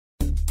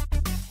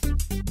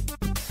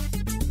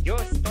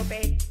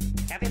stupid.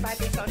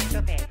 Everybody's so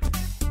stupid.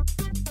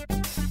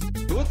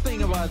 Good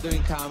thing about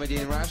doing comedy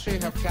in Russia, you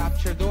have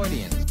captured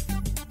audience.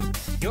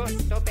 You're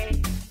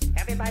stupid.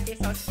 Everybody's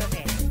so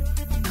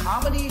stupid.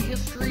 Comedy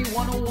History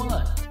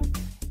 101.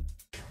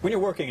 When you're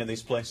working in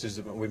these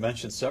places, we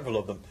mentioned several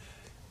of them,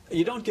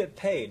 you don't get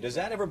paid. Does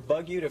that ever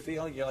bug you to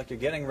feel like you're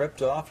getting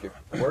ripped off, you're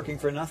working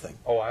for nothing?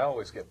 Oh, I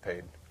always get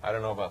paid. I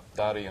don't know about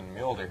Dottie and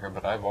Mulder here,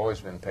 but I've always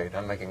been paid.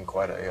 I'm making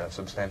quite a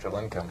substantial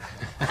income.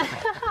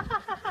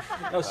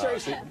 No,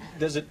 seriously,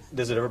 does it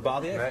ever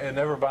bother you? It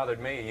never bothered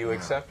me. You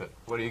accept it.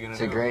 What are you going to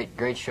do? It's a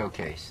great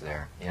showcase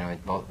there. You know,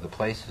 both the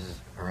places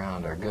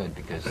around are good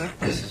because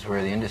this is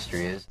where the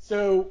industry is.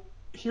 So,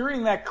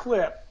 hearing that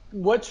clip,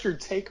 what's your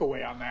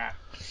takeaway on that?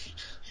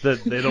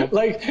 That they don't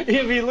like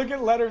if you look at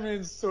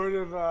Letterman's sort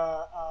of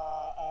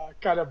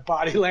kind of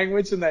body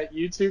language in that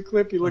YouTube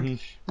clip, he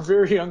looked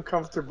very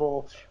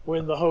uncomfortable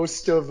when the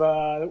host of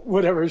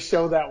whatever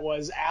show that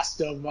was asked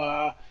him,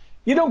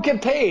 "You don't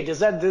get paid. Does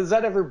that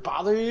ever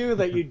bother you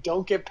that you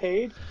don't get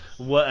paid?"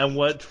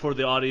 What for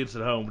the audience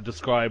at home?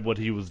 Describe what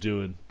he was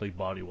doing, like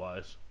body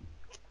wise.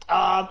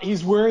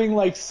 He's wearing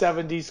like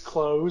 70s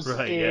clothes,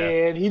 right?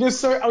 And he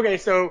just okay.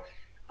 So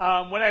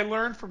what I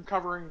learned from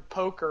covering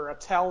poker, a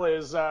tell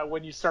is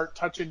when you start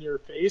touching your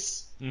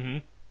face. Mm-hmm.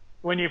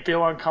 When you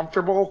feel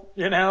uncomfortable,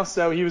 you know.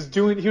 So he was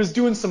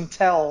doing some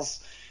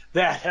tells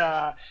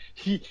that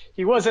he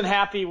wasn't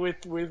happy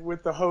with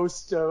the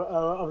host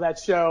of that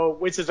show,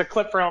 which is a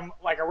clip from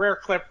like a rare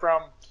clip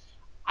from,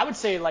 I would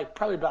say like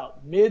probably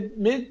about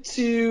mid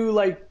to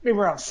like maybe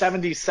around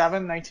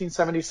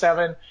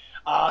 1977.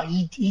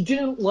 He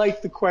didn't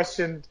like the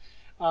question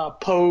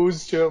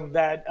posed to him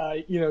that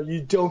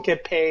you don't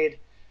get paid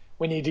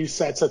when you do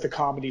sets at the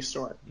Comedy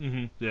Store.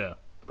 Mm-hmm. Yeah.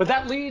 But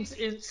that leads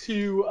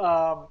into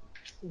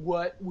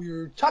what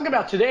we're talking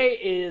about today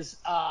is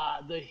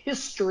the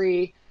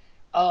history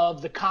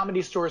of the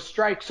Comedy Store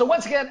strike. So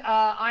once again,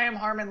 I am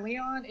Harmon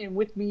Leon, and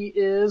with me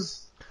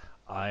is...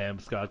 I am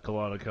Scott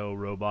Kalanico,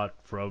 robot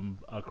from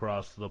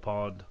across the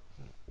pond.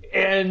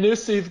 And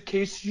this, in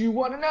case you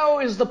want to know,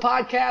 is the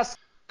podcast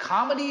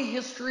Comedy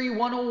History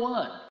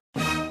 101.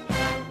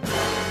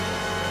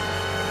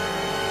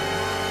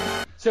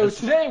 So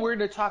today we're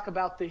going to talk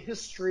about the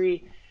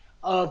history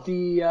of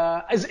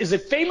the, is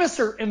it famous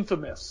or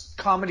infamous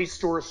Comedy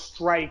Store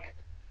strike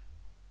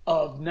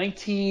of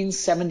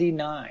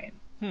 1979?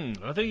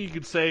 I think you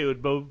could say it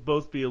would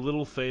both be a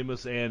little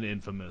famous and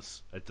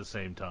infamous at the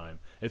same time.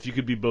 If you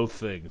could be both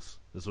things,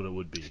 is what it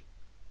would be.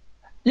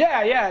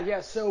 Yeah.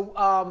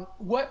 So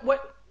what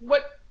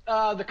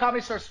the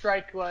Comedy Store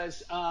strike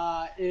was,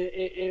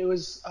 it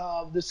was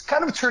this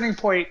kind of turning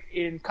point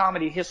in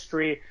comedy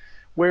history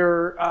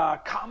where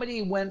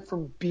comedy went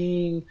from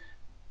being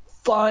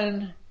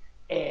fun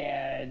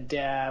and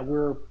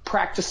we're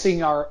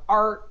practicing our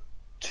art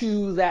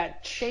to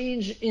that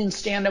change in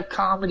stand-up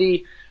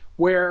comedy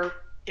where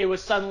it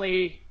was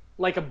suddenly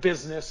like a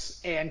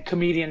business and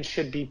comedians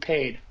should be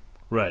paid.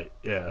 Right,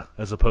 yeah,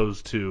 as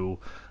opposed to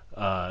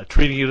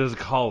treating it as a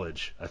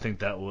college. I think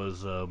that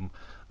was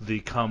the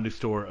Comedy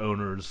Store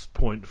owner's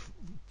point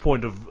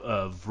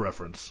of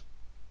reference.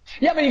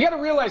 Yeah, but you got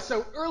to realize,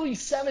 so early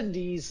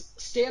 70s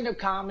stand-up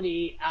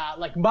comedy,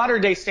 like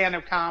modern-day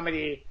stand-up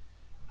comedy,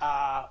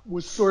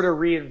 was sort of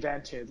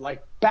reinvented.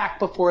 Like back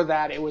before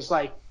that, it was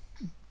like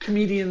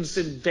comedians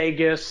in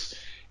Vegas.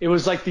 It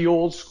was like the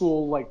old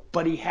school, like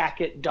Buddy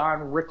Hackett,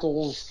 Don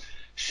Rickles,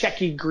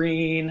 Shecky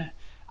Green.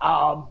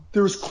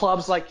 There was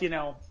clubs like,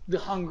 the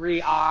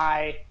Hungry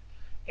Eye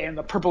and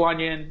the Purple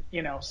Onion,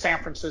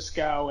 San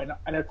Francisco.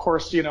 And of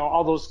course,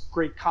 all those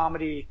great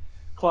comedy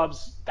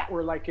clubs that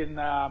were like in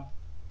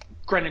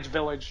Greenwich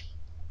Village.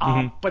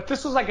 But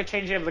this was like a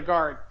changing of the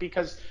guard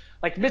because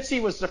like Mitzi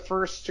was the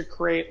first to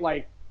create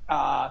like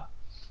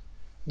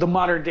the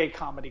modern day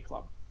comedy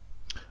club.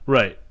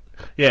 Right.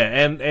 Yeah,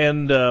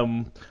 and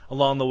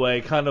along the way,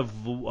 kind of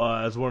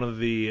as one of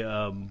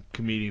the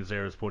comedians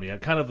there was pointing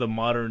out, kind of the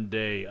modern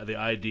day, the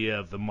idea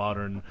of the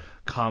modern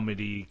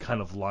comedy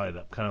kind of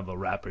lineup, kind of a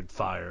rapid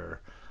fire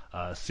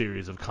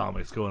series of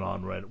comics going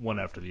on right one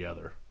after the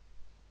other.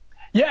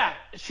 Yeah,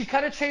 she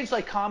kind of changed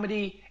like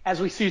comedy as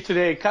we see it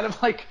today, kind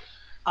of like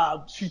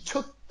she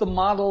took the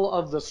model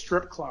of the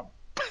strip club.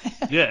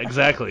 Yeah,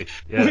 exactly.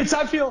 Yeah. Which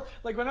I feel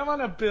like when I'm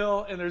on a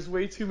bill and there's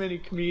way too many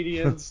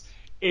comedians,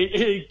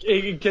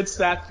 it gets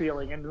that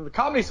feeling. And the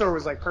Comedy Store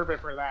was like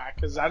perfect for that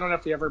because I don't know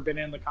if you've ever been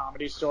in the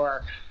Comedy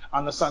Store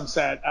on the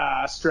Sunset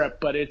Strip,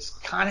 but it's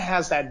kind of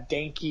has that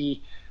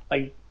danky,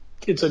 like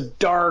it's a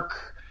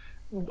dark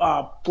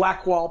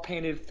black wall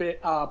painted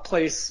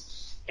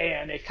place,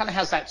 and it kind of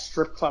has that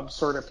strip club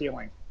sort of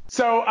feeling.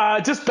 So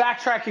just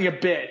backtracking a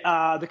bit,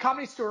 the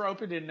Comedy Store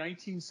opened in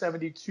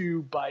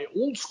 1972 by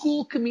old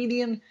school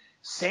comedian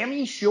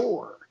Sammy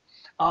Shore.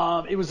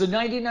 It was a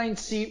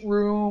 99-seat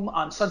room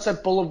on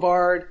Sunset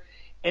Boulevard,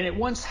 and it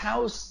once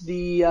housed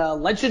the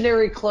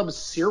legendary club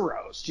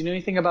Ciro's. Do you know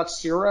anything about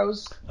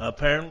Ciro's?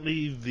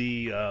 Apparently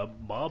the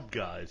mob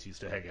guys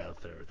used to hang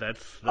out there.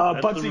 That's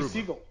Bugsy the rumor.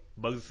 Siegel.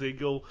 Bug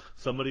Siegel,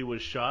 somebody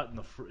was shot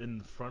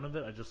in front of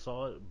it. I just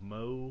saw it.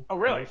 Mo. Oh,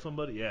 really? Mo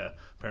somebody? Yeah.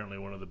 Apparently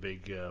one of the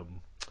big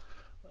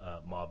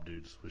mob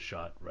dudes was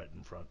shot right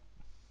in front.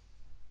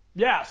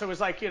 Yeah, so it was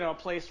like, a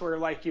place where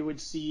like you would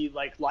see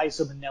like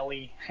Liza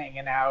Minnelli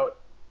hanging out,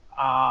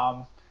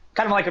 kind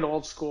of like an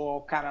old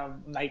school kind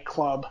of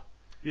nightclub.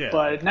 Yeah.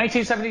 But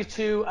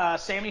 1972,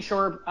 Sammy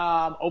Shore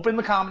opened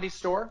the Comedy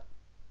Store,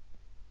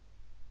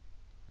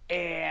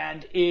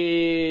 and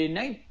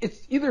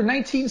it's either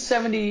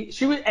 1970.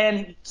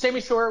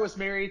 Sammy Shore was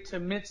married to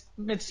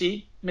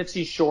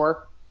Mitzi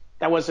Shore.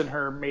 That wasn't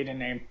her maiden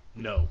name.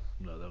 No,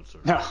 that was her.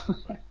 No.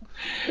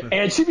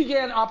 And she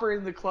began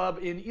operating the club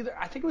in either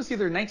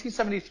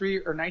 1973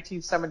 or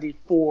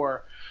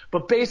 1974.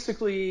 But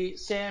basically,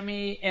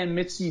 Sammy and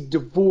Mitzi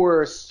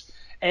divorced,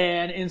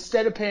 and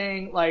instead of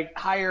paying like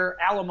higher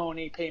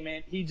alimony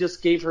payment, he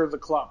just gave her the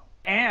club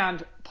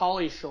and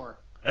Pauly Shore,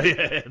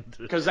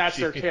 because that's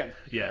their kid.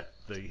 Yeah,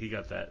 he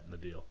got that in the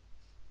deal.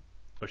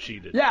 Or she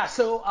did. Yeah,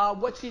 so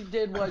what she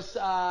did was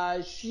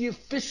she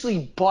officially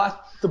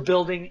bought the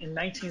building in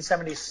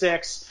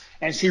 1976,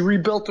 and she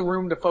rebuilt the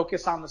room to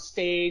focus on the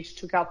stage,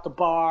 took out the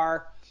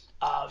bar.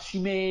 She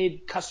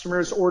made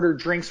customers order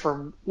drinks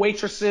from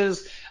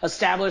waitresses,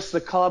 established the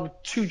club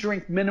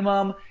 2-drink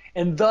minimum,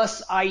 and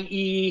thus,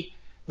 i.e.,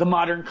 the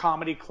modern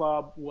comedy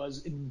club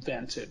was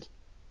invented.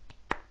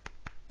 I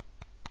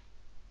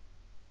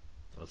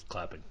was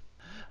clapping.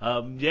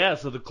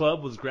 So the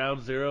club was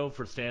ground zero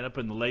for stand-up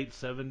in the late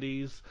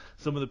 70s.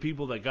 Some of the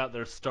people that got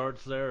their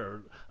starts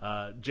there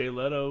are Jay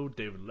Leno,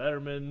 David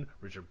Letterman,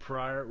 Richard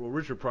Pryor. Well,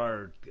 Richard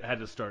Pryor had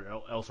to start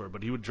elsewhere,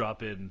 but he would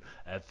drop in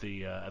at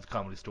the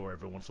Comedy Store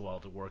every once in a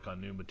while to work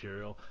on new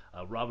material.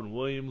 Robin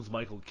Williams,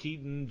 Michael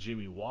Keaton,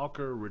 Jimmy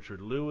Walker,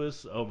 Richard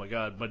Lewis. Oh, my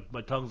God,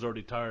 my tongue's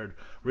already tired.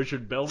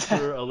 Richard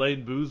Belzer,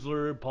 Elaine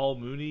Boozler, Paul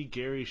Mooney,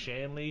 Gary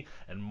Shanley,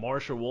 and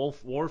Marsha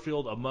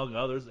Warfield, among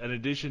others, in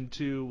addition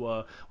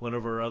to one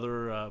of our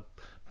other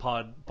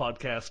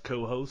podcast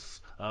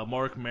co-hosts.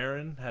 Mark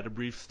Maron had a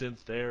brief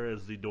stint there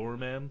as the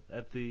doorman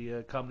at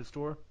the Comedy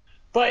Store.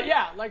 But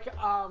yeah, like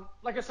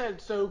I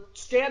said, so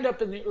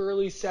stand-up in the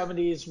early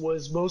 70s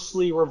was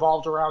mostly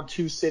revolved around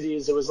 2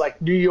 cities. It was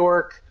like New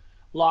York,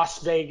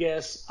 Las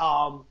Vegas.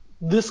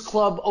 This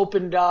club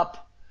opened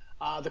up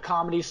the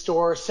Comedy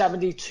Store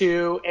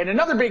 72. And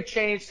another big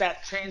change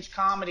that changed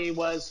comedy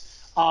was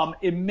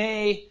in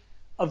May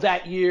of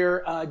that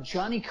year,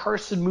 Johnny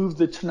Carson moved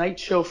The Tonight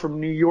Show from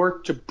New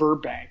York to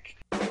Burbank.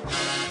 From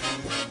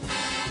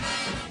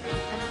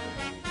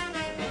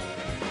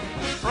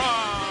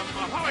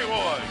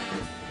Hollywood,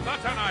 The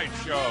Tonight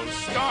Show,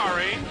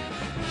 starring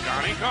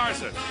Johnny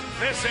Carson.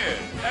 This is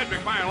Ed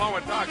McMahon along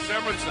with Doc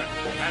Severinsen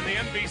and the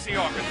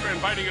NBC Orchestra,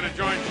 inviting you to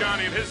join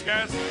Johnny and his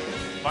guests,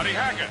 Buddy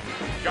Hackett,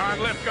 John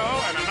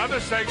Lithgow, and another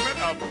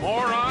segment of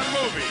More on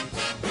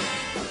Movies.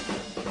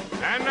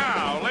 And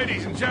now,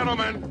 ladies and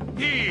gentlemen,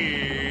 here's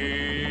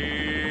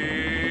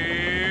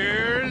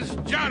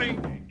Johnny.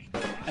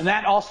 And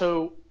that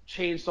also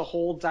changed the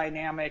whole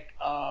dynamic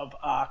of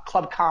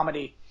club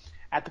comedy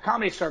at the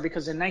Comedy Store,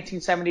 because in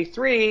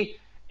 1973,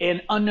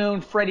 an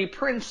unknown Freddie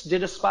Prinze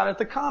did a spot at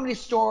the Comedy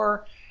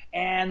Store,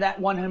 and that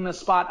won him a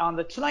spot on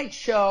The Tonight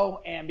Show.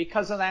 And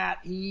because of that,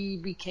 he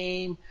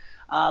became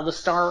the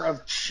star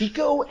of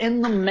Chico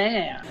and the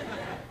Man.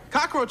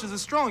 Cockroaches are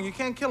strong. You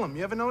can't kill them.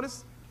 You ever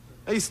notice?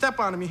 You step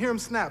on them, you hear them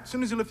snap. As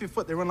soon as you lift your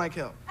foot, they run like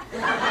hell.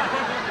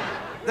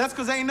 That's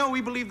because they know we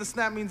believe the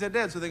snap means they're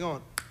dead, so they're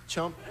going,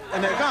 chump,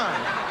 and they're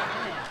gone.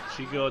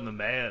 Chico and the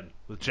Man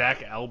with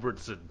Jack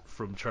Albertson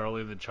from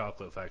Charlie and the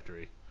Chocolate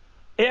Factory.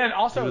 And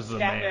also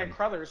Scatman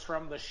Crothers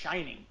from The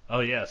Shining. Oh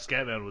yeah,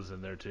 Scatman was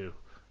in there too.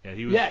 Yeah,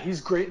 he was. Yeah,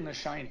 he's great in The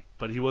Shining.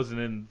 But he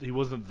wasn't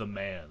the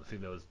Man. I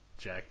think that was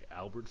Jack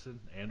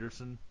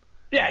Anderson.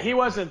 Yeah, he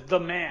wasn't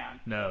the Man.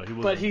 No, he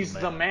wasn't. But he's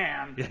the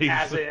Man,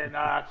 yeah, as in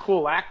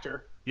cool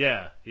actor.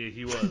 Yeah,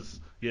 he was.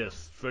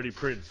 Yes, Freddie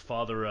Prinze,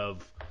 father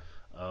of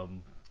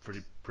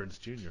Freddie Prinze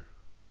Jr.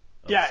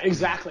 Yeah,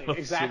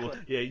 exactly. So,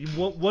 yeah,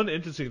 one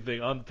interesting thing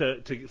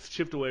to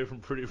shift away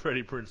from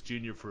Freddie Prinze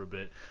Jr. for a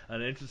bit.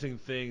 An interesting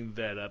thing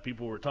that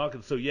people were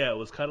talking. So yeah, it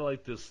was kind of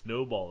like this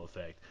snowball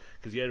effect,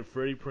 because you had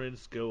Freddie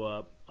Prinze go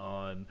up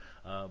on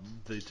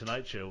the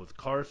Tonight Show with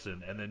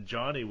Carson, and then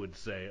Johnny would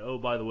say, "Oh,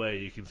 by the way,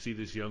 you can see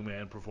this young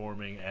man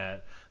performing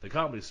at the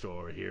Comedy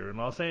Store here in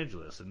Los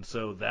Angeles." And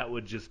so that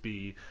would just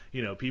be,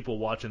 people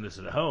watching this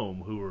at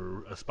home who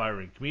were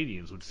aspiring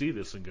comedians would see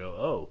this and go,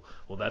 "Oh,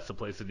 well, that's the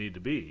place they need to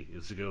be,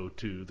 is to go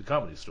to the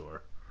Comedy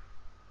Store."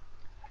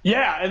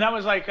 Yeah, and that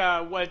was like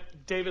what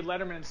David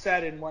Letterman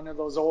said in one of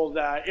those old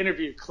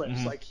interview clips.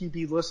 Mm-hmm. Like, he'd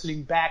be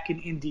listening back in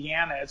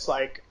Indiana. It's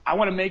like, I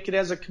want to make it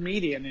as a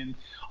comedian. And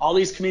all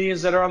these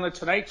comedians that are on The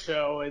Tonight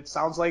Show, it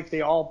sounds like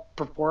they all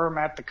perform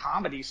at the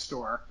Comedy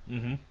Store.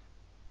 Mm-hmm.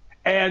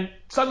 And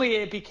suddenly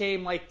it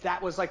became like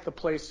that was like the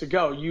place to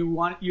go.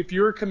 If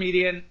you're a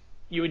comedian,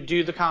 you would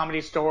do the Comedy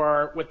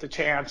Store with the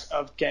chance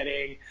of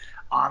getting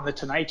on The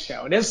Tonight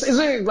Show. And isn't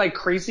it like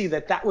crazy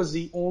that was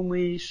the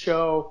only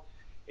show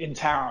in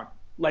town?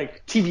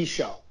 Like TV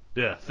show.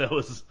 Yeah, that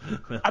was.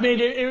 I mean,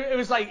 it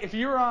was like if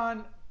you're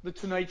on The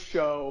Tonight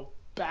Show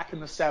back in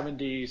the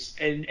 70s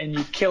and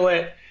you kill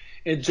it,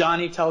 and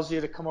Johnny tells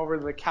you to come over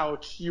to the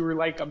couch, you were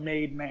like a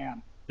made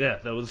man. Yeah,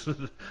 that was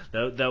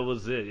that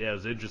was it. Yeah, it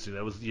was interesting.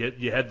 That was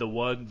you had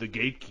the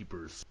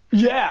gatekeepers.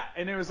 Yeah,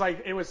 and it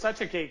was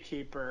such a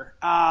gatekeeper.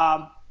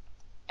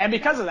 And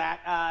because of that,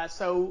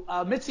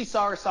 Mitzi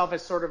saw herself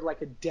as sort of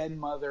like a den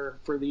mother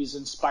for these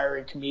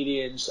inspiring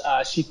comedians.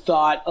 She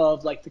thought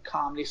of like the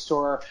Comedy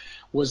Store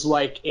was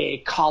like a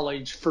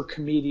college for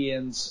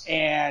comedians,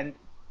 and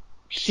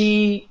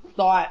she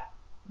thought,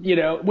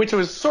 which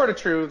was sort of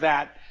true,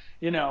 that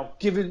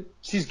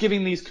she's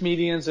giving these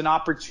comedians an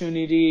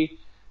opportunity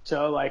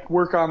to like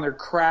work on their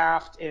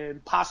craft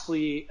and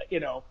possibly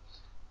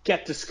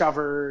get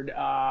discovered.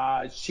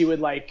 She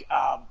would like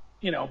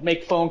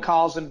make phone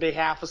calls on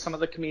behalf of some of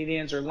the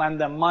comedians or lend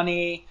them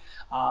money.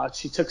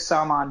 She took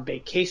some on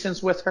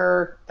vacations with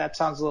her. That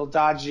sounds a little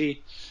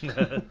dodgy.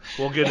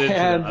 We'll get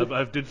into that.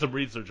 I've did some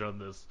research on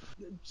this.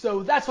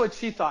 So that's what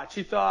she thought.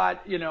 She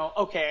thought,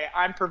 okay,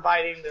 I'm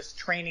providing this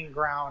training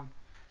ground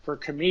for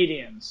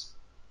comedians.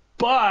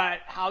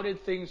 But how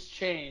did things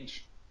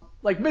change?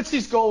 Like,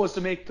 Mitzi's goal was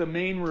to make the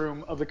main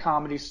room of the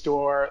Comedy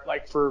Store,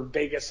 like, for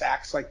Vegas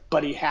acts like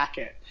Buddy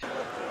Hackett.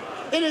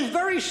 It is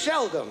very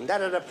seldom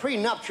that at a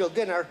prenuptial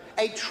dinner,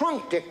 a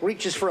trunk dick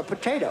reaches for a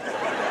potato.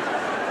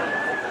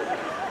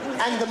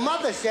 And the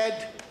mother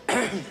said,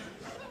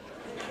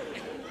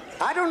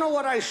 I don't know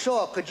what I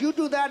saw. Could you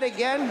do that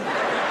again?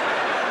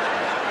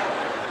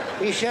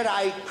 He said,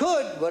 I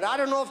could, but I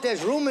don't know if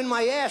there's room in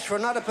my ass for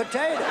another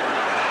potato.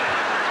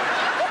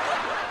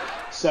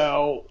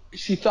 So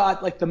she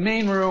thought like the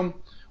main room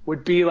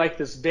would be like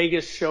this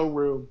Vegas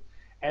showroom,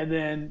 and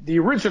then the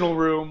original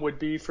room would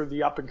be for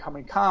the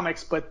up-and-coming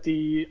comics, but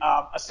the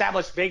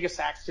established Vegas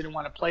acts didn't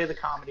want to play the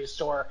Comedy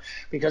Store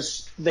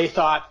because they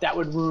thought that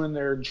would ruin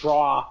their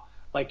draw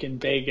like in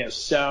Vegas.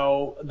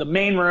 So the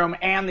main room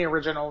and the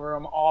original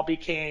room all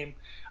became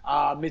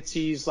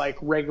Mitzi's like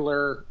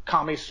regular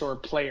Comedy Store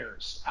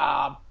players.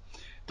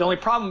 The only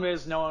problem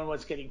is no one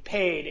was getting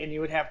paid, and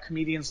you would have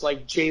comedians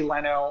like Jay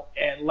Leno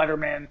and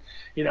Letterman,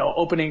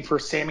 opening for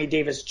Sammy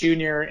Davis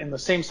Jr. in the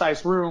same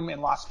size room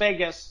in Las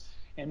Vegas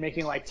and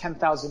making like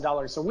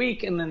 $10,000 a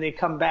week, and then they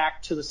come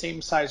back to the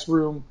same size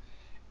room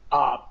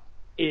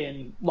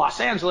in Los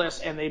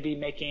Angeles and they'd be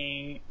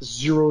making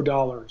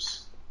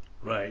 $0.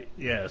 Right.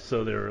 Yeah.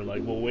 So they were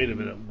like, well, wait a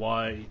minute,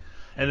 why?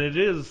 And it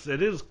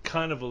is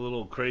kind of a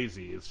little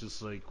crazy. It's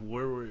just like,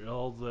 where were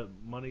all that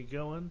money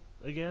going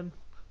again?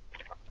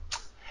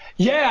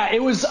 Yeah,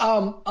 it was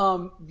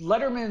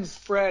Letterman's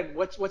friend,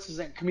 what's his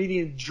name,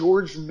 comedian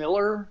George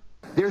Miller.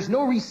 There's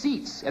no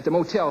receipts at the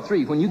Motel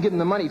 3. When you give them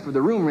the money for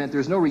the room rent,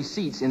 there's no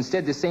receipts.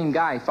 Instead, the same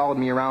guy followed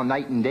me around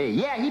night and day.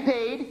 Yeah, he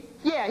paid.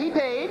 Yeah, he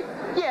paid.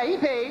 Yeah, he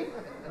paid.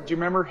 Do you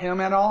remember him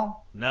at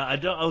all? No, I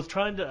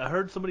don't. I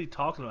heard somebody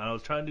talking about it. I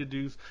was trying to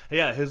do.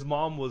 Yeah, his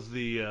mom was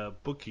the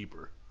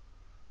bookkeeper.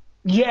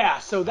 Yeah,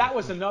 so that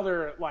was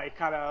another like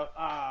kind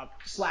of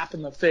slap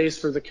in the face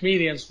for the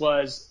comedians,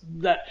 was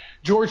that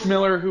George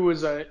Miller, who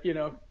was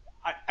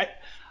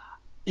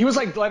he was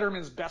like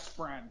Letterman's best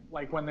friend,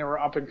 like when they were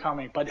up and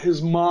coming, but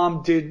his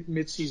mom did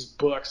Mitzi's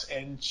books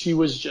and she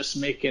was just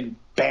making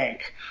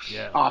bank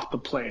off the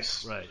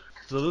place. Right.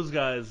 So those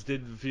guys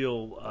didn't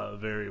feel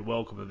very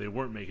welcome that they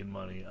weren't making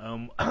money.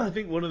 I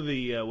think one of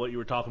the what you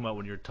were talking about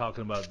when you were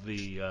talking about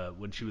the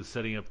when she was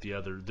setting up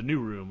the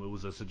new room, it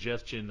was a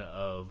suggestion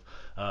of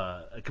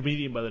a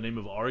comedian by the name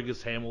of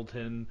Argus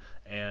Hamilton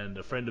and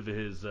a friend of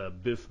his,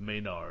 Biff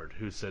Maynard,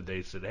 who said,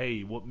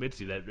 hey, what,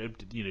 Mitzi, that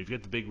you've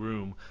got the big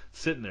room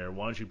sitting there.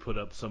 Why don't you put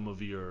up some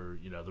of your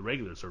the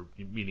regulars, or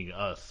meaning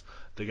us,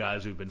 the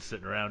guys who've been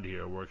sitting around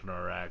here working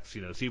our acts,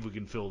 see if we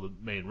can fill the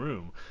main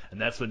room.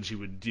 And that's when she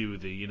would do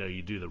the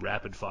you do the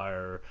rapid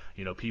fire,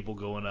 people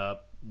going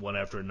up one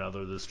after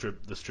another, the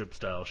strip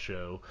style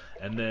show.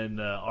 And then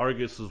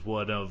Argus was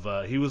one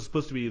of he was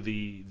supposed to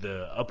be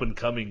the up and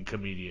coming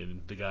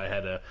comedian. The guy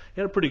had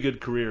a pretty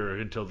good career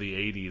until the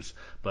 80s,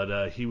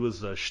 but he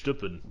was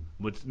Stuppen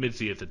with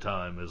Mitzi at the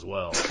time as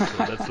well. So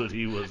that's what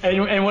he was.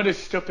 And what does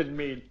Stuppen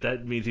mean?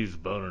 That means he's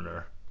boning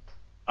her.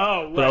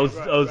 Oh, right,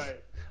 but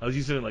I was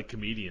using it like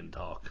comedian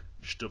talk.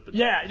 Stuppen.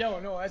 Yeah,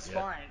 no, that's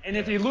fine. And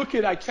if you look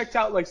at, I checked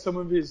out like some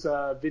of his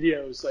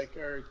videos, like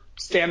or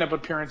stand-up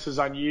appearances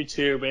on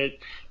YouTube.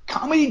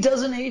 Comedy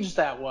doesn't age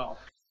that well.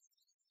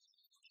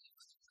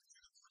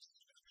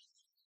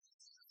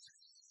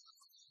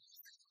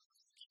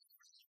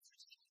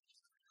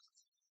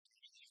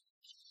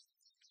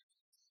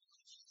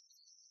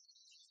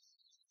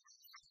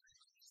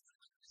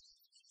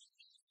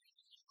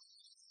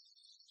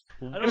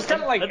 It was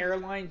kind of like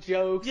airline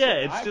jokes. Yeah,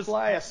 it's I just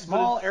fly a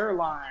small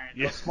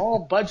airline, a small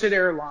budget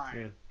airline.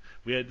 Yeah.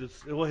 We had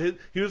this. Well,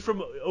 he was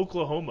from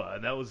Oklahoma,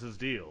 and that was his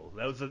deal.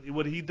 That was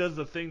what he does.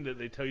 The thing that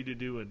they tell you to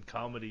do in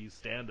comedy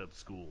stand-up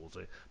schools.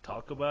 They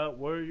talk about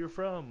where you're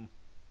from.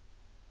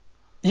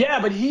 Yeah,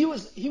 but he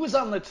was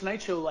on the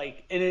Tonight Show,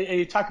 like, and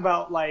you talk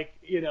about like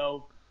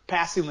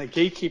passing the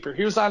gatekeeper.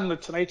 He was on the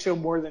Tonight Show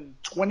more than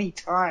 20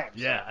 times.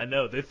 Yeah, I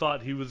know. They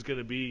thought he was going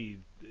to be,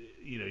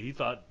 he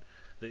thought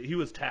he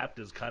was tapped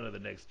as kind of the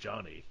next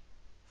Johnny.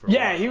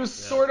 Yeah, he was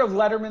sort of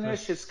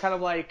Letterman-ish. It's kind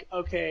of like,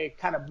 okay,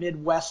 kind of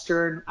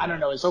Midwestern. I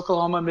don't know, it's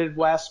Oklahoma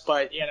Midwest,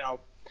 but, you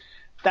know,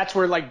 that's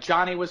where, like,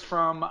 Johnny was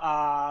from.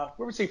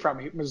 Where was he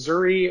from?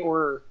 Missouri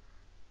or...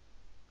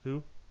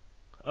 Who?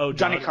 Oh,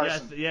 Johnny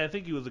Carson. Yeah, I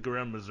think he was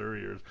around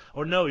Missouri.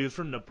 Or no, he was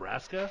from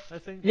Nebraska, I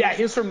think. Yeah,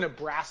 he was from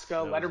Nebraska.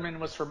 Letterman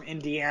was from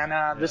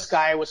Indiana. Yeah. This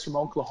guy was from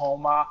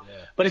Oklahoma. Yeah.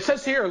 But it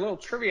says here, a little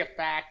trivia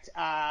fact,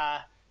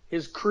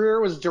 his career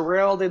was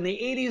derailed in the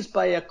 80s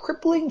by a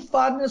crippling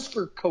fondness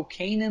for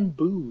cocaine and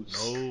booze.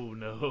 Oh,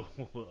 no.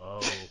 Oh,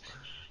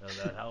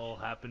 that all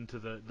happened to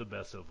the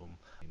best of them.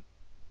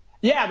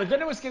 Yeah, but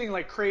then it was getting,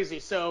 like,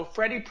 crazy. So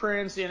Freddie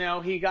Prinze, you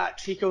know, he got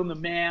Chico and the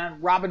Man.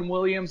 Robin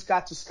Williams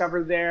got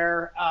discovered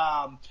there.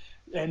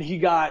 And he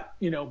got,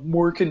 you know,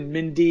 Mork and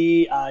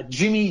Mindy.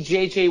 Jimmy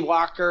J.J.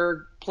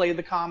 Walker played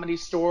the Comedy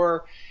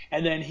Store.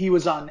 And then he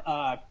was on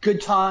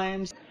Good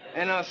Times.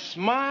 And a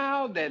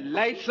smile that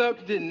lights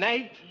up the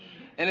night.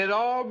 And it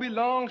all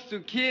belongs to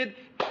Kid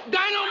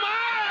Dynamite!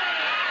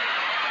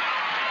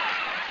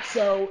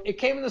 So it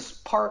came to this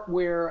part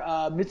where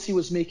Mitzi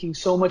was making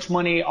so much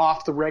money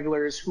off the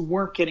regulars who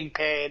weren't getting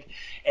paid.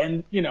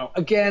 And, you know,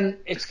 again,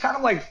 it's kind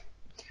of like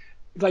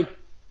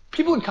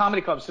people in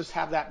comedy clubs just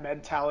have that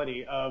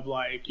mentality of,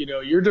 like, you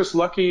know, you're just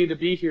lucky to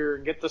be here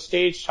and get the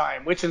stage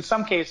time, which in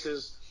some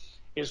cases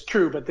is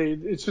true. But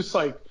it's just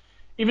like,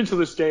 even to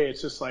this day,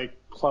 it's just like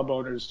club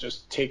owners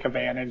just take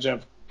advantage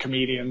of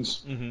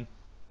comedians. Mm-hmm.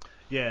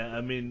 Yeah,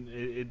 I mean,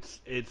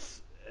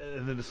 it's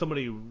and then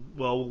somebody,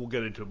 well, we'll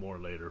get into it more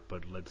later,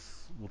 but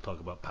we'll talk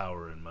about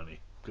power and money.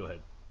 Go ahead.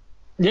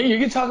 Yeah, you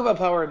can talk about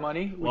power and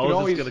money. I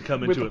was just going to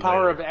come into it with the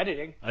power later. of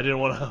editing. I didn't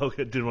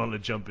want to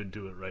jump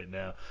into it right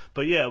now.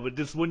 But yeah, but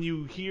just when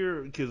you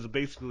hear, because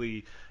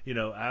basically, you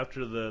know,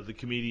 after the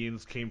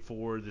comedians came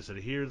forward, they said,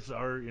 here's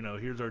our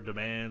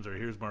demands, or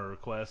here's my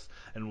requests,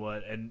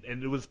 and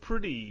it was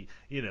pretty,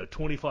 you know,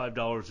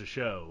 $25 a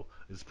show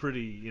is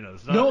pretty, you know,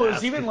 it's not. No, it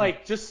was even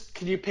like, just,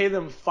 can you pay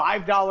them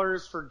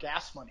 $5 for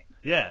gas money?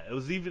 Yeah,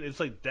 it's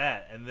like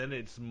that, and then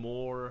it's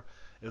more.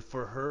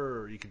 For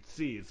her, you can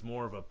see it's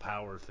more of a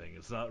power thing.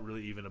 It's not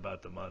really even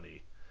about the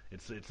money.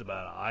 It's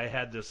about, I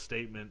had this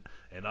statement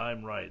and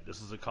I'm right.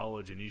 This is a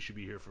college and you should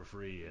be here for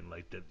free, and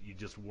like that you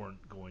just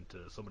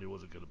somebody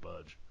wasn't going to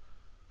budge.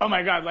 Oh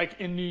my God! Like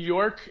in New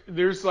York,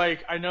 there's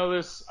like, I know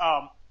this.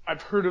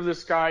 I've heard of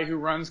this guy who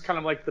runs kind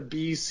of like the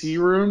BC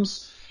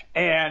rooms,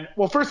 and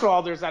well, first of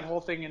all, there's that whole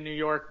thing in New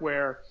York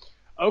where,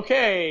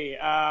 okay,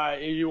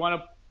 you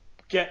want to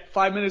get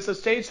 5 minutes of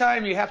stage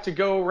time, you have to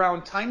go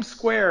around Times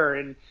Square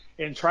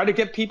and try to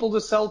get people to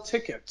sell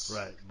tickets.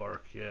 Right,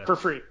 bark, yeah. For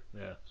free.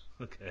 Yeah,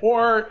 okay.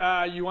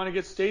 Or you want to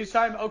get stage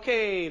time?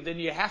 Okay, then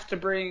you have to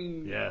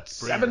bring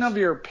 7 of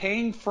your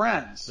paying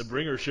friends. The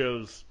bringer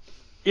shows.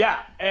 Yeah,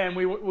 and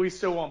we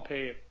still won't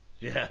pay you.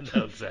 Yeah,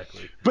 no,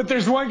 exactly. But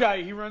there's one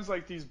guy, he runs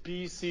like these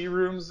BC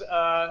rooms,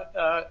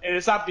 and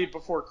it's not Beat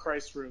Before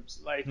Christ rooms.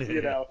 Like,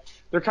 you know,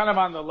 they're kind of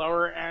on the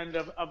lower end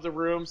of the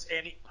rooms.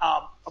 And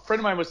a friend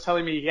of mine was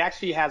telling me he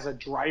actually has a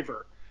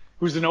driver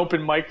who's an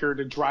open micer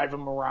to drive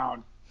him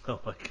around. Oh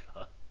my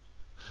God.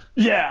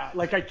 Yeah,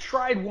 like I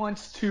tried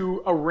once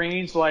to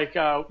arrange like,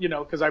 you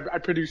know, because I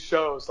produce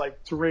shows,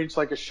 like to arrange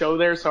like a show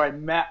there. So I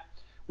met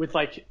with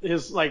like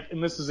his, like,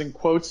 and this is in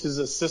quotes, his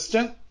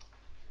assistant,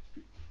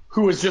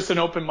 who was just an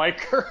open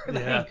micer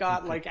that he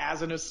got like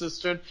as an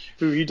assistant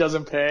who he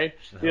doesn't pay,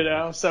 you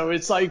know? So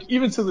it's like,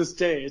 even to this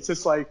day, it's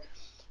just like,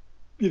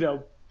 you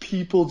know,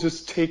 people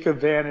just take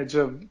advantage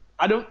of,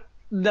 I don't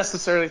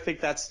necessarily think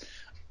that's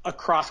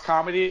across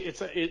comedy.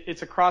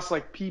 It's across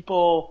like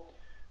people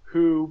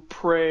who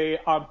prey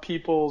on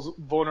people's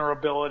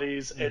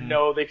vulnerabilities and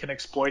know they can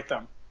exploit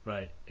them.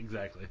 Right,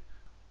 exactly.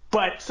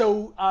 But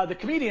so the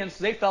comedians,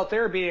 they felt they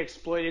were being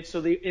exploited.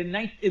 So in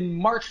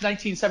March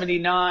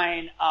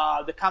 1979,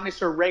 the Comedy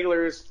Store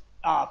regulars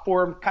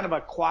formed kind of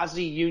a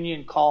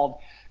quasi-union called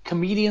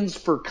Comedians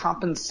for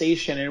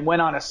Compensation and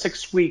went on a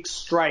 6-week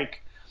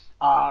strike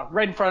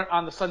right in front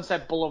on the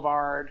Sunset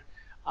Boulevard.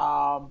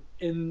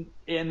 And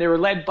they were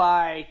led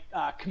by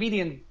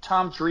comedian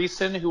Tom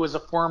Dressen, who was a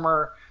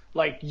former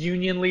like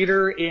union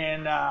leader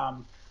in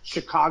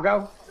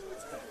Chicago.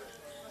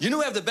 You know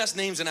who have the best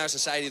names in our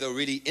society, though,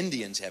 really?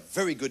 Indians have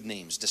very good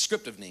names,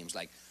 descriptive names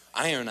like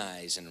Iron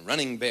Eyes and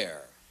Running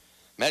Bear.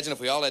 Imagine if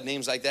we all had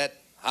names like that.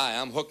 Hi,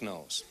 I'm Hook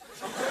Nose.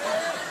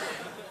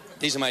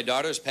 These are my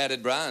daughters,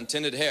 Padded Bra and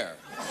Tinted Hair.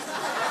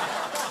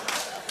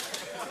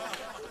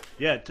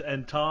 Yeah,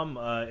 and Tom,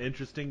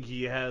 interesting.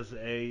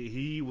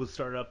 He was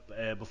started up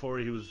before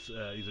he was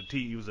a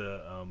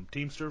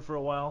Teamster for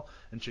a while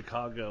in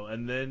Chicago,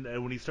 and then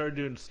when he started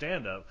doing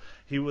stand up,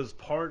 he was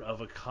part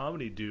of a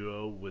comedy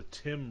duo with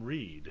Tim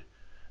Reed.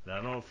 Now,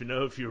 I don't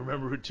know if you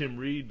remember who Tim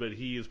Reed, but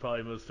he is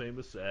probably most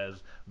famous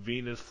as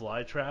Venus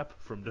Flytrap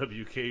from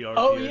WKRP.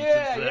 Oh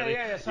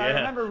yeah. So I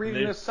remember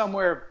reading this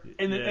somewhere,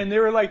 and they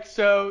were like,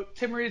 so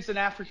Tim Reed's an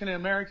African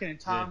American, and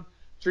Tom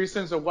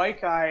Dressen's a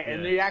white guy,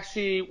 and they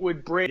actually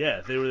would break.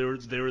 Yeah, they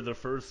were the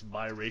first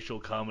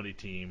biracial comedy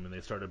team, and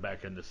they started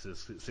back in the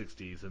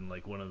 60s. And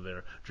like one of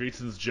their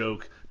Dressen's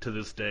joke to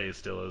this day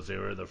still is they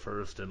were the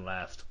first and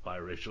last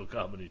biracial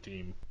comedy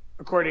team,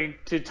 according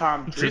to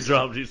Tom Dressen. To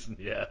Tom Dressen,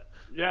 yeah.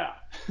 Yeah.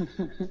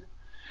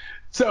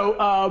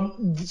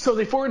 So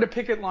they formed a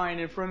picket line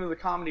in front of the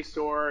Comedy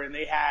Store, and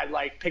they had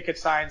like picket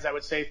signs that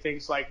would say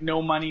things like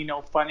 "No money,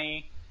 no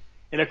funny,"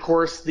 and of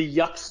course the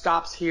yuck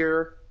stops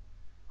here.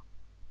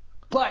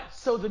 But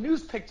so the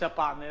news picked up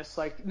on this,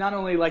 like not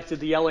only like did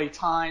the LA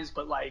Times,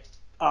 but like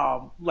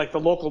the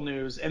local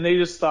news, and they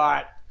just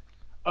thought,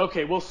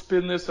 okay, we'll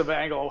spin this of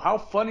angle. How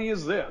funny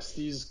is this?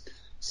 These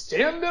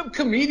stand-up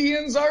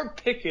comedians are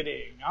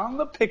picketing on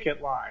the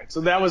picket line. So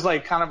that was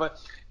like kind of a,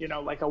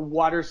 like a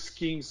water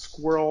skiing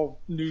squirrel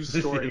news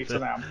story to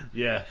them.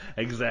 Yeah,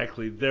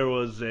 exactly. There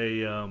was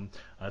a,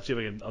 see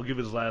if I'll give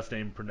his last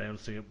name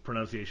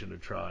pronunciation a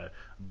try.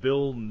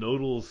 Bill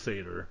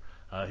Nodal-Sater.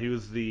 He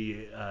was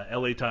the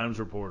LA Times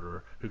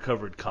reporter who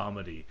covered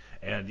comedy.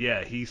 And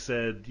yeah, he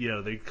said,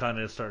 they kind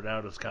of started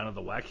out as kind of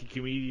the wacky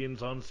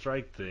comedians on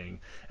strike thing.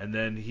 And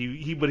then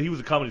but he was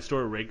a Comedy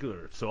Store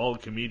regular, so all the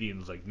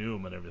comedians like knew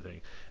him and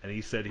everything. And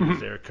he said he was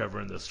there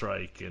covering the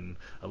strike, and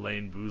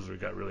Elaine Boozer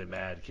got really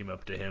mad, came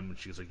up to him, and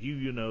she was like,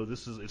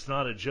 it's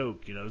not a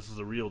joke, this is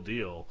a real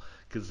deal.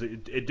 Because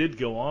it did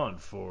go on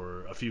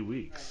for a few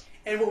weeks.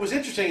 And what was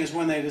interesting is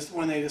when they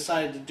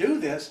decided to do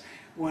this,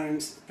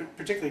 when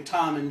particularly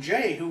Tom and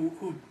Jay,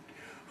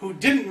 who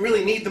didn't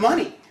really need the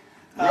money,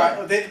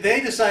 right.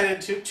 They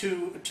decided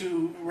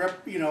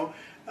to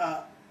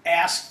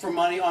ask for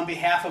money on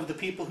behalf of the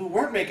people who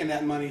weren't making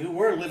that money, who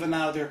were living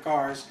out of their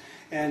cars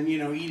and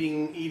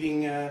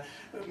eating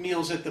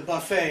meals at the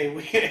buffet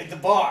at the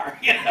bar.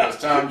 Because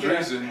Tom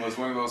Dressen was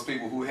one of those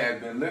people who had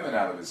been living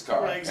out of his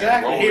car. Right,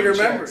 exactly, he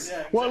remembered.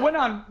 Yeah, well, it went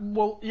on.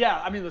 Well, yeah,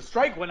 I mean the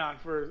strike went on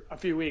for a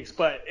few weeks,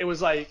 but it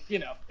was like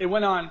it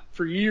went on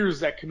for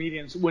years that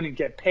comedians wouldn't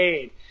get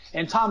paid.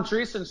 And Tom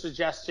Dressen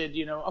suggested,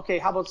 okay,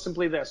 how about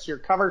simply this? Your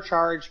cover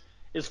charge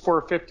is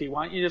 $4.50.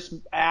 Why don't you just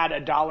add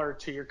 $1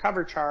 to your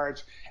cover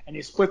charge, and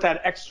you split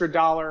that extra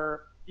 $1,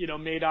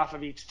 made off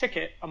of each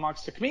ticket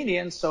amongst the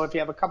comedians. So if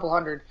you have a couple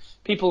hundred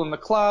people in the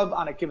club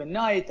on a given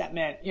night, that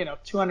meant,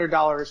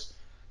 $200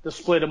 to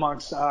split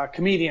amongst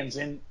comedians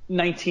in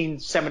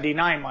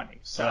 1979 money.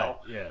 So,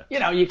 right,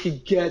 yeah. You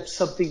could get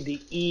something to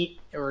eat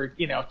or,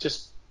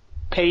 just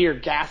pay your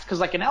gas. Because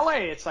like in LA,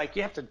 it's like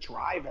you have to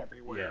drive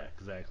everywhere. Yeah,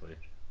 exactly.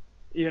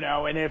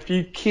 And if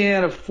you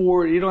can't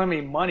afford, you don't have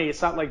any money,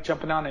 it's not like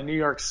jumping on a New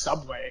York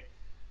subway.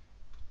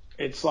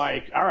 It's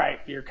like, all right,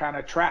 you're kind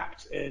of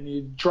trapped, and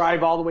you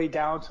drive all the way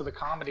down to the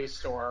Comedy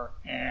Store,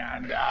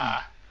 and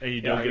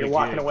you're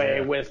walking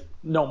away with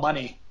no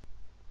money.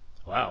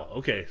 Wow.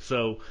 Okay.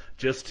 So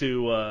just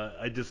to,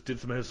 I just did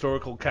some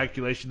historical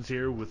calculations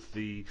here with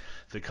the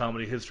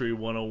Comedy History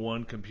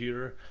 101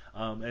 computer,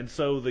 and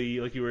so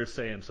like you were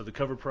saying, so the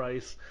cover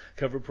price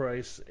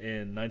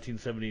in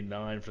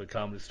 1979 for the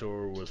Comedy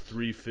Store was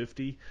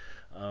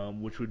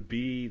 $3.50, which would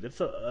be it's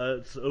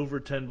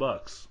over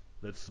 $10.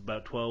 That's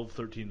about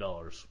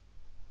 $12-13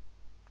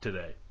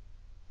 today.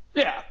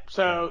 Yeah,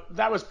 so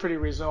that was pretty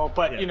reasonable.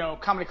 But,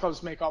 comedy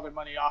clubs make all their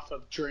money off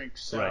of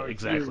drinks. So right,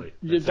 exactly.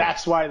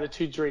 That's why the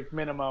 2-drink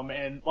minimum.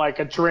 And, like,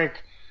 a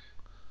drink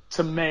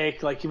to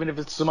make, like, even if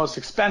it's the most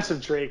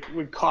expensive drink,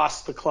 would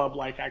cost the club,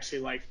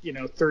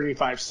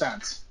 35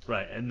 cents.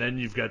 Right, and then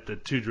you've got the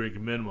 2-drink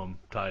minimum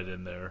tied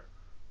in there.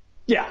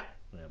 Yeah.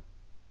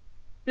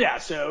 Yeah,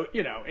 so,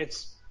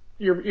 it's...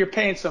 You're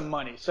paying some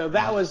money. So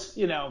that was,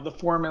 the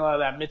formula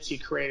that Mitzi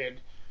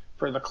created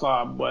for the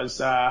club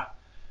was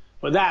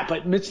with that.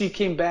 But Mitzi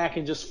came back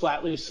and just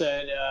flatly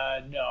said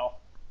no.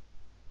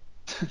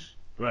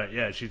 Right.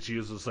 Yeah. She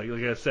was just like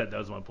I said, that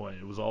was my point.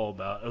 It was all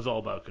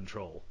about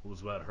control. It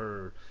was about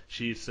her.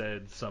 She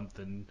said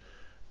something.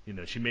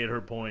 She made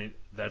her point.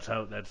 That's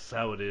how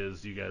it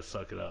is. You guys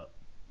suck it up.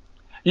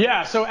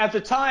 Yeah, so at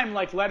the time,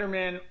 like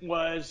Letterman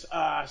was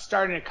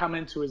starting to come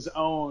into his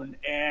own,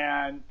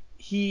 and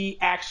he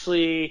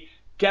actually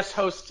guest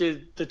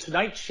hosted The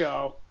Tonight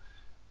Show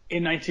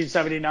in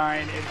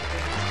 1979.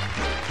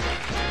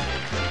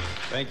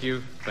 Thank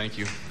you.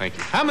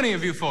 How many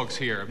of you folks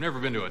here have never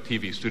been to a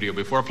TV studio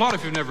before? Applaud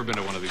if you've never been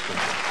to one of these things.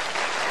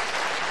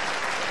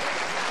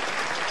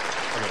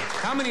 Okay.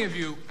 How many of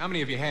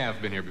you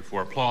have been here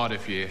before? Applaud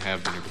if you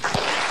have been here before.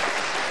 Okay.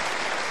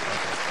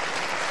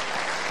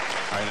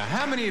 All right, now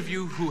how many of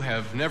you who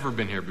have never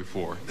been here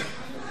before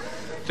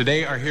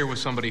today are here with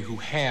somebody who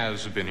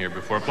has been here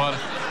before? Applaud.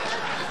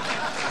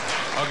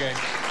 Okay,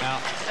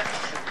 now,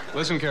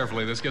 listen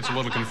carefully. This gets a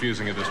little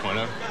confusing at this point.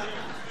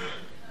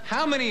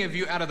 How many of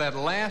you out of that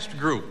last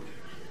group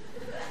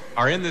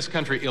are in this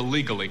country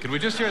illegally? Could we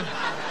just hear?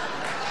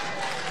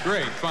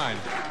 Great, fine.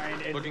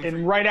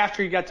 And right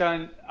after he got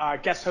done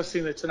guest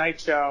hosting The Tonight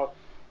Show,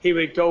 he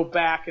would go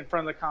back in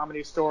front of the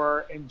Comedy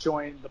Store and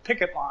join the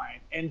picket line.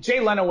 And Jay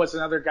Leno was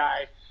another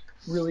guy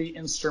really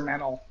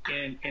instrumental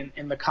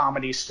in the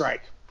comedy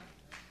strike.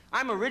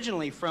 I'm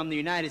originally from the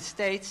United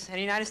States.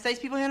 Any United States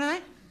people here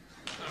tonight?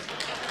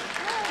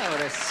 Oh,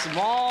 what a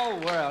small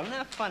world. Isn't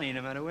that funny,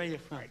 no matter where you're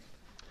from?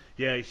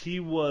 Yeah, he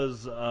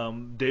was.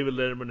 David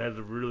Letterman has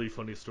a really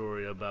funny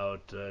story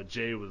about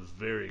Jay was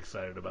very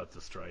excited about the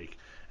strike,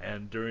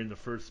 and during the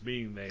first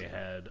meeting they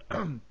had,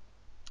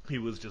 he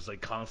was just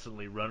like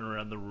constantly running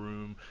around the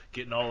room,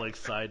 getting all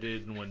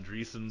excited. And when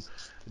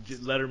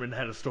Letterman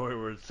had a story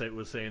where it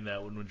was saying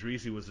that when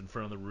Dressen was in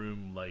front of the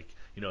room, like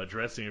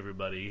addressing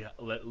everybody,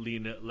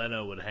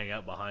 Leno would hang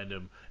out behind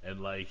him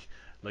and like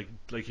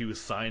he was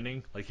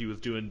signing, like he was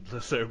doing,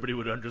 so everybody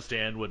would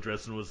understand what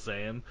Dressen was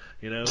saying,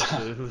 So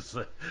it was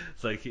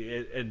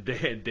and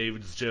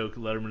David's joke,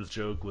 Letterman's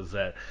joke was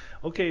that,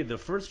 okay, the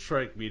first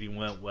strike meeting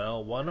went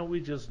well. Why don't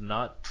we just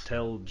not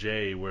tell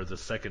Jay where the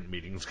second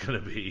meeting's gonna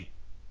be?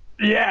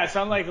 Yeah, it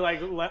sounded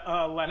like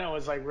Leno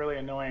was like really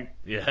annoying.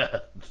 Yeah.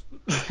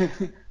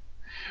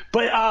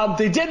 But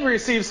they did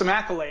receive some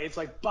accolades.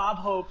 Like Bob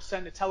Hope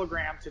sent a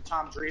telegram to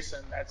Tom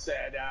Dressen that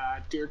said,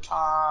 "Dear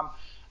Tom,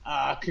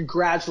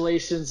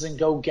 congratulations and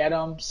go get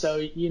 'em." So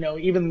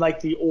even like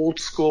the old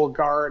school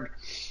guard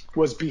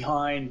was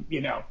behind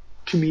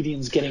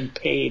comedians getting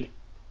paid.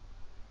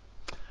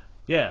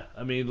 Yeah,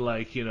 I mean,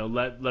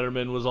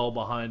 Letterman was all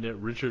behind it.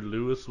 Richard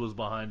Lewis was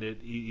behind it.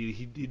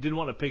 He didn't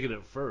want to pick it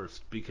at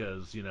first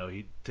because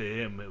to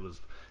him it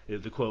was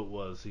the quote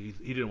was he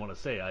didn't want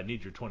to say I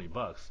need your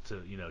 $20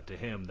 to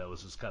him that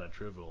was just kind of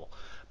trivial.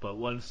 But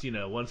once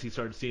he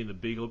started seeing the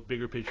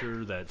bigger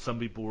picture that some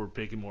people were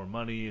making more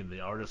money and the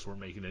artists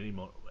weren't making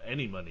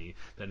any money,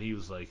 then he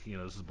was like,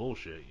 this is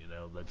bullshit.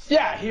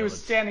 He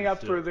was standing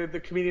up for the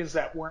comedians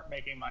that weren't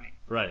making money.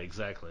 Right,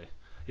 exactly.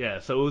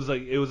 Yeah, so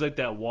it was like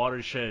that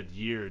watershed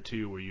year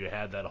too, where you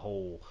had that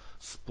whole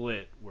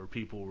split where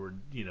people were,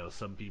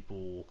 some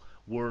people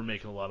were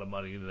making a lot of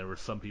money, and there were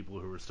some people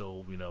who were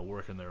still,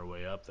 working their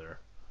way up there.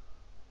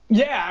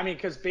 Yeah, I mean,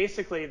 because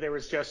basically there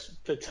was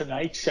just the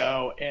Tonight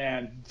Show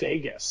and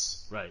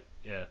Vegas. Right.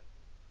 Yeah.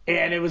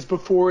 And it was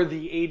before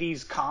the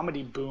 '80s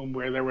comedy boom,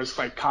 where there was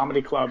like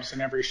comedy clubs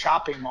in every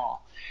shopping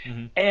mall.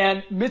 Mm-hmm.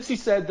 And Mitzi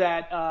said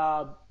that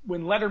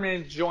when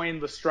Letterman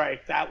joined the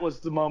strike, that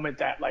was the moment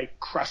that like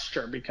crushed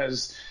her,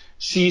 because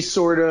she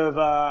sort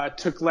of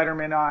took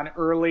Letterman on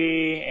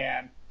early,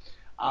 and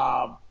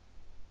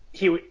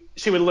she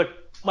would look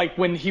like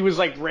when he was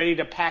like ready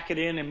to pack it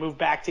in and move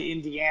back to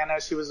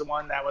Indiana, she was the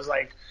one that was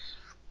like,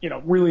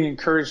 really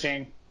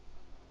encouraging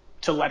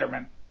to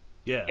Letterman.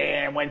 Yeah.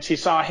 And when she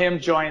saw him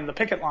join the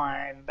picket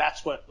line,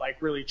 that's what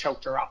like really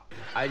choked her up.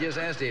 I just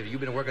asked Dave,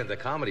 you've been working at the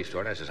Comedy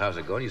Store, and I said, how's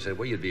it going? You said,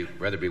 well, you'd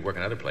rather be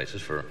working other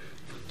places for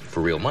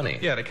real money.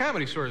 Yeah, the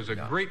Comedy Store is a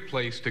great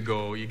place to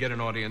go. You get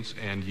an audience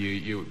and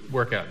you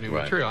work out new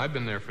material. I've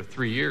been there for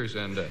 3 years,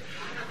 and but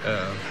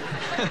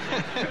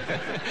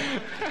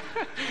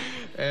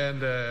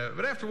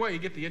after a while you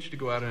get the itch to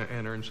go out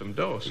and earn some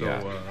dough. So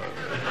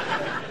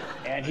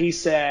and he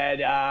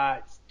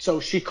said, so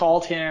she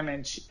called him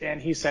and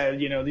he said,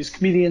 these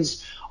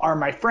comedians are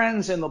my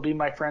friends and they'll be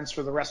my friends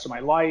for the rest of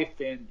my life,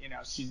 and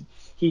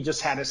he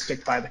just had to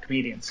stick by the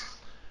comedians.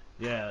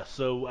 Yeah,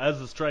 so as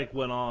the strike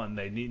went on,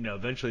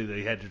 eventually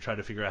they had to try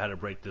to figure out how to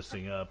break this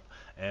thing up,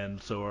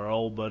 and so our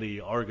old buddy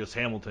Argus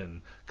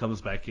Hamilton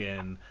comes back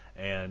in,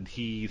 and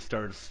he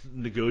starts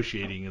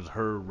negotiating as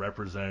her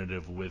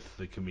representative with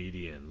the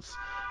comedians.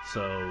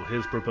 So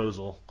his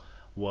proposal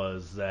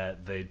was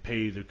that they'd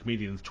pay the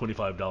comedians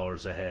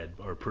 $25 a head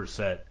or per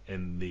set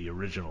in the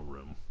original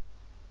room.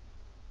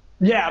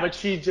 Yeah, but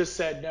she just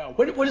said no.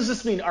 What does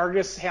this mean,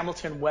 Argus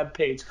Hamilton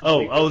webpage?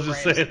 Oh, I was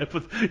just saying.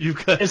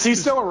 Is he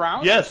still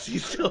around? Yes,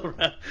 he's still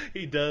around.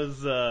 He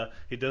does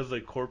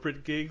like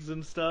corporate gigs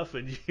and stuff,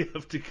 and you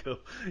have to go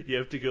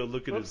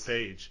look at his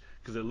page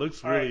because it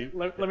looks really.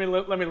 Right, let me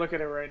look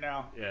at it right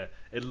now. Yeah,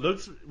 it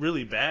looks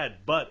really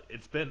bad, but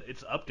it's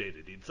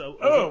updated.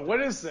 What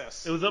is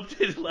this? It was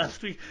updated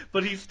last week,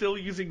 but he's still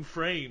using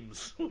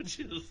frames, which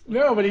is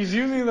no, but he's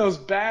using those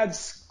bad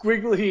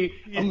squiggly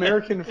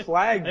American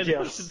flag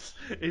gifs.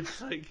 It's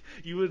like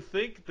you would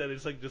think that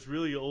it's like this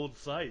really old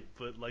site,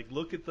 but like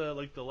look at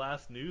the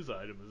last news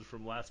item is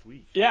from last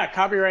week. Yeah,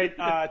 copyright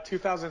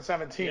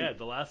 2017. Yeah,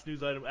 the last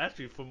news item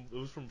actually it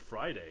was from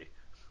Friday.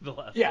 The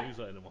last news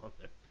item on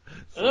there.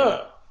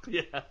 So,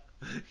 yeah,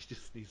 he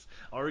just needs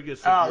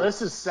Argus.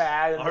 This is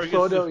sad. And the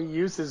photo he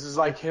uses is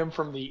like him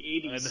from the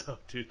 80s. I know,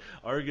 dude.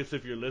 Argus,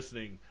 if you're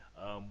listening,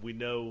 we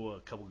know a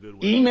couple good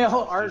ways.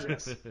 Email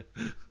Argus.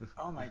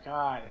 Oh my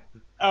god.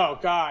 Oh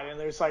god, and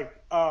there's like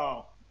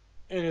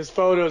and his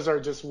photos are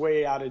just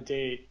way out of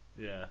date.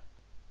 Yeah.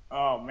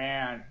 Oh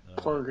man,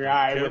 poor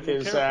guy with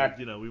his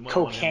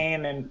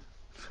cocaine and.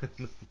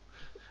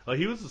 Well,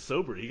 he was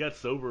sober. He got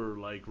sober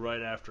like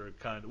right after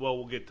well,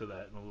 we'll get to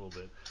that in a little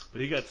bit.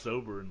 But he got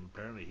sober, and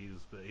apparently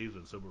he's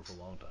been sober for a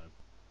long time.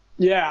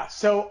 Yeah.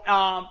 So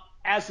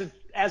as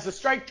the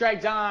strike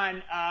dragged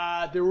on,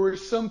 there were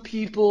some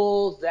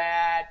people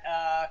that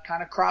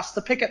kind of crossed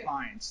the picket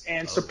lines,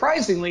 and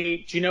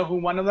surprisingly, do you know who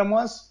one of them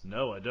was?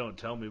 No, I don't.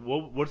 Tell me.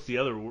 What's the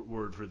other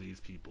word for these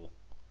people?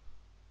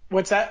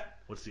 What's that?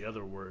 What's the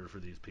other word for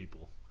these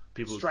people?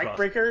 People strike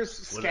breakers,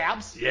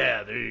 scabs.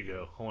 Yeah, there you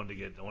go. I wanted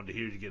to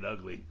hear you get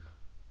ugly.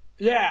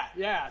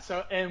 Yeah.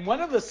 So, and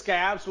one of the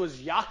scabs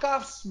was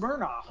Yakov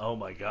Smirnoff. Oh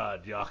my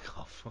God,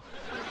 Yakov.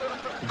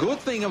 Good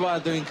thing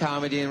about doing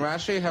comedy in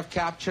Russia, you have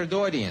captured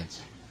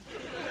audience.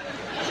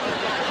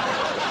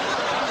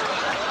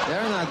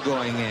 They're not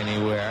going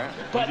anywhere.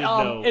 But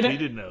he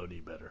didn't know any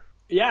better.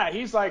 Yeah,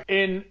 he's like,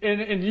 in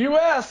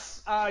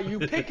U.S., you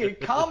pick a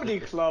comedy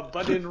club,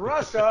 but in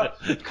Russia,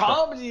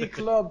 comedy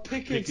club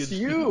pickets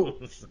you.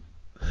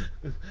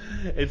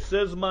 It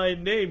says my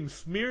name,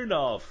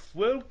 Smirnoff.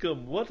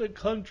 Welcome, what a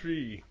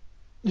country.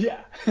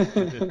 Yeah.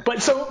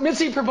 But so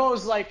Mitzi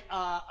proposed like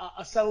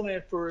a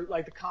settlement for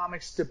like the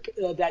comics to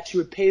that she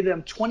would pay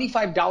them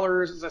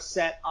 $25 a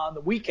set on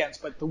the weekends,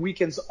 but the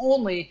weekends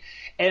only.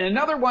 And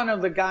another one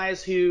of the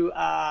guys who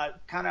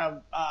kind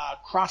of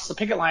crossed the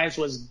picket lines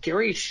was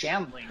Gary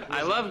Shandling.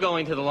 I love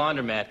going to the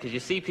laundromat because you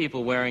see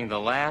people wearing the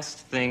last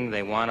thing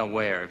they want to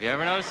wear. Have you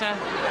ever noticed that?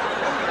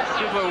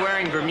 People are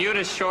wearing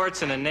Bermuda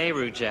shorts and a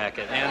Nehru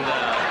jacket, and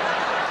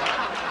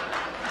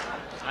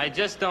I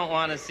just don't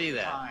want to see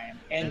that.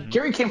 And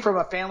Gary came from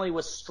a family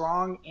with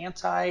strong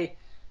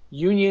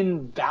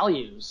anti-union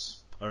values.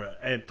 All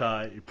right,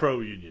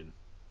 pro-union.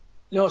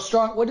 No,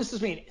 strong. What does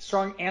this mean?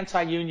 Strong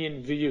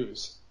anti-union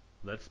views.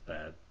 That's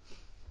bad.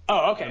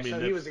 Oh, okay. So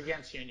he was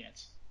against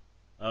unions.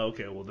 Oh,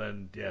 okay. Well,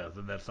 then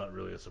that's not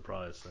really a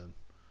surprise then.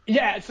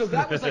 Yeah. So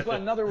that was like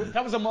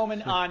that was a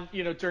moment on,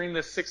 during the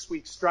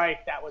 6-week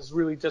strike that was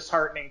really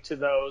disheartening to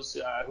those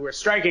who were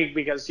striking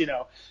because,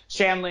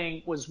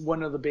 Shandling was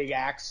one of the big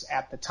acts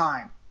at the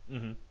time.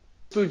 Mm-hmm.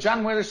 So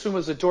John Witherspoon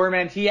was a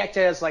doorman. He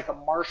acted as like a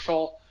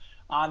marshal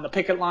on the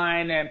picket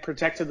line and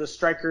protected the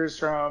strikers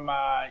from,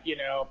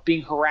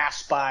 being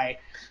harassed by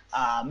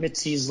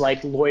Mitzi's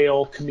like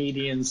loyal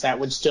comedians that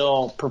would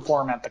still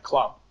perform at the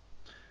club.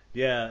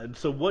 Yeah, and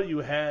so what you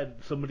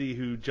had somebody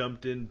who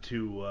jumped in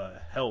to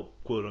help,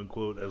 quote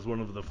unquote,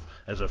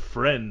 as a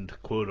friend,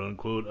 quote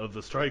unquote, of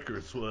the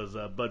strikers was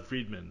Bud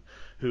Friedman,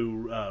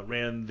 who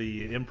ran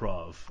the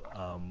Improv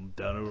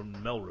down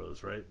in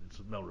Melrose, right?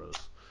 It's Melrose.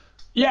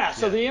 Yeah,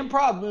 so the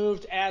Improv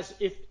moved as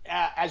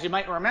you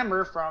might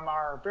remember from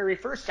our very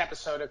first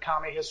episode of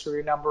Comedy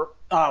History number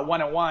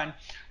 101,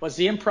 was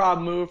the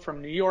Improv moved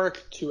from New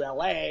York to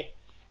L.A.,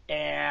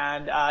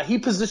 and he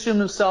positioned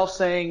himself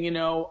saying,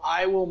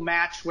 I will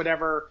match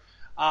whatever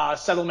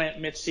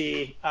settlement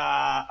Mitzi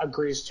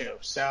agrees to.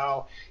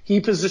 So he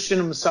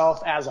positioned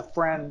himself as a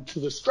friend to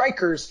the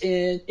strikers.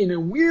 In a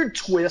weird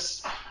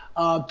twist,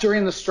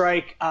 during the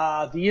strike,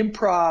 the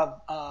Improv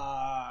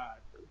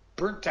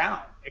burnt down.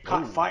 It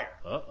caught fire.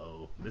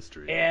 Uh-oh,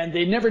 mystery. And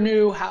they never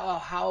knew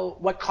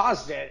what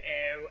caused it.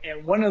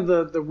 And one of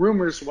the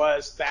rumors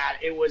was that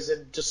it was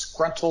a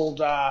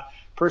disgruntled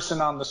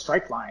person on the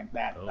strike line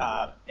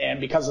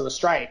and because of the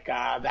strike,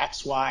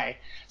 that's why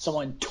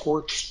someone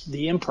torched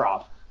the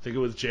Improv. I think it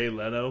was Jay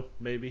Leno,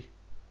 maybe?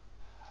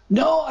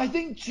 No, I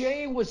think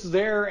Jay was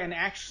there and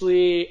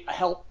actually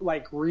helped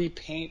like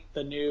repaint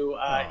the new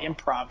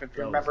Improv. If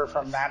you remember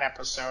from that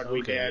episode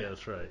we did. Yeah,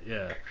 that's right.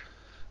 Yeah.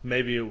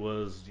 Maybe it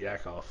was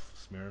Yakov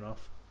Smirnoff.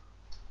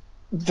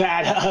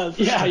 That,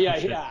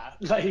 yeah.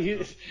 Like,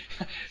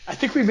 I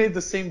think we made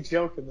the same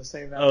joke in the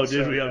same episode. Oh,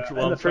 did we? I'm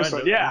trying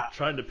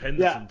to pin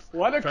this. Yeah.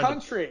 What a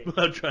country.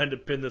 I'm trying to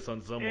pin this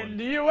on someone. In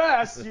the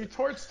U.S., you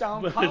torch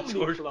down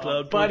comedy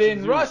club. But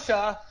in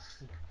Russia,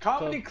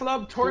 comedy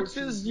club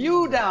torches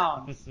you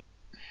down.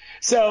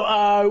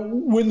 So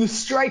when the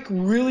strike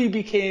really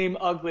became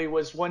ugly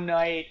was one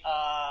night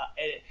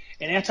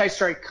an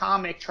anti-strike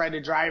comic tried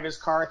to drive his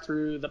car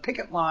through the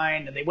picket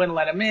line, and they wouldn't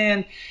let him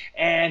in.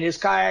 And his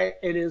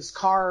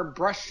car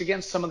brushed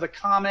against some of the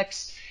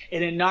comics,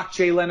 and it knocked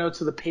Jay Leno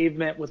to the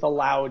pavement with a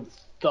loud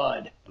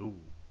thud. Ooh.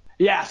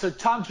 Yeah, so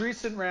Tom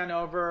Dressen ran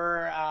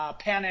over,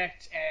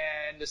 panicked,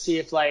 and to see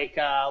if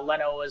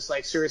Leno was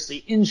seriously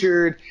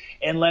injured,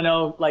 and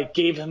Leno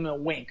gave him a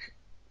wink.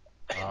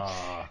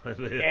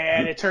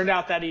 And it turned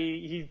out that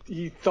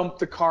he thumped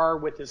the car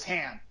with his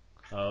hand.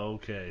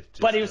 Okay.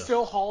 But he was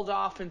still hauled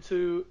off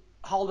to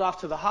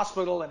the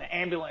hospital in an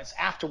ambulance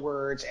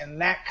afterwards,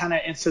 and that kind of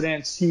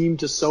incident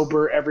seemed to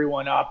sober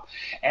everyone up.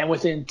 And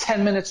within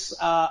 10 minutes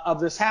of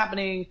this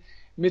happening,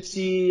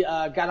 Mitzi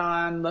got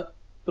on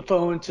the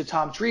phone to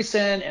Tom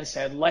Dressen and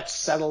said, "Let's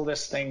settle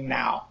this thing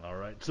now." All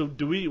right. So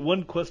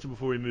one question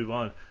before we move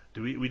on.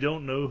 We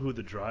don't know who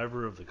the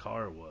driver of the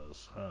car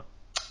was, huh?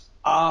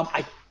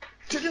 I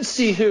didn't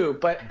see who,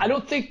 but I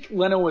don't think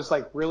Leno was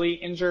really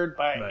injured,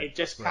 but it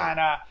just kind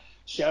of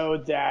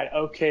showed that,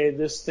 okay,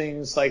 this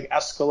thing's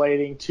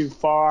escalating too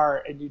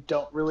far, and you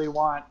don't really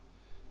want,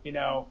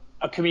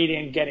 a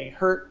comedian getting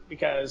hurt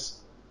because,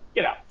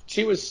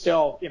 she was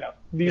still,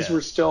 these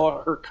were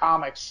still her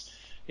comics,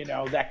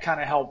 that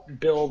kind of helped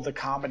build the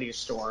Comedy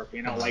Store,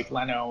 like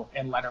Leno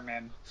and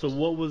Letterman. So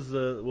what was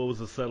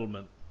the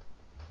settlement?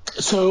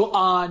 So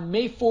on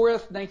May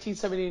 4th,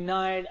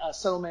 1979, a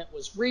settlement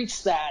was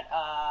reached that,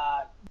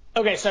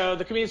 so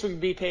the comedians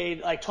would be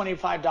paid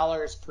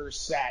 $25 per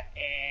set,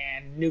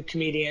 and new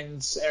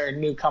comedians or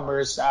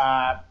newcomers,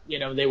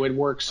 they would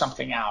work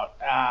something out.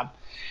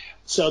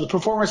 So the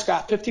performers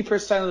got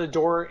 50% of the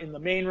door in the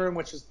main room,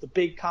 which is the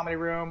big comedy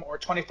room, or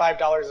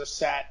 $25 a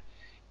set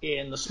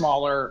in the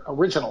smaller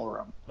original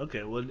room.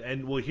 Okay, well,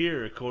 and we'll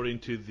hear, according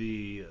to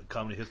the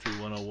Comedy History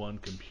 101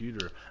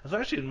 computer, it's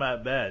actually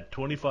not bad.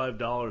 $25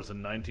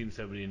 in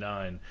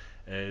 1979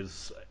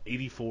 is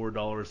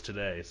 $84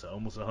 today, so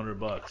almost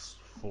 $100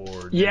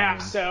 for Yeah,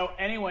 doing- so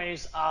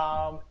anyways,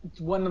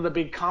 one of the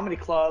big comedy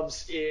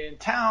clubs in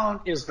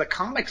town is the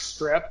Comic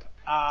Strip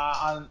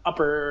on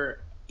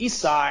Upper East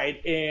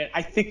Side, and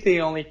I think they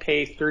only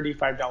pay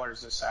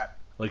 $35 a set.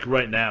 Like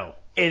right now.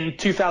 In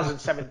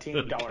 2017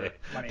 Okay. dollar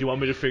money. Do you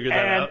want me to figure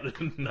that out?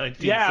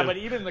 1970? Yeah, but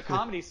even the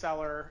Comedy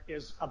Cellar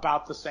is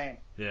about the same.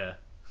 Yeah.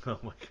 Oh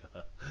my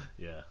god.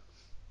 Yeah.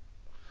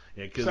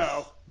 Yeah, because.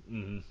 So,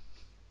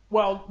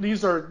 well,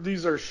 these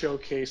are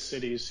showcase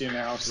cities, you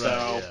know. So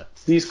Right, yeah.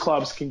 these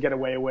clubs can get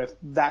away with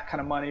that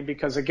kind of money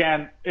because,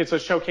 again, it's a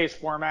showcase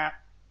format.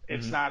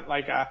 It's not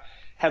like a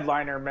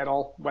headliner,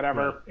 middle,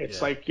 whatever. Right, It's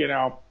yeah. like, you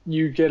know,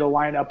 you get a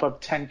lineup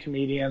of 10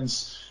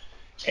 comedians.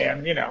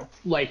 And, you know,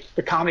 like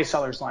the Comedy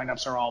Cellar's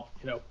lineups are all,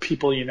 you know,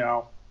 people you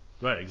know.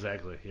 Right,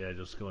 exactly. Yeah,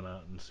 just going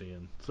out and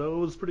seeing. So it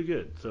was pretty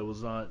good. So it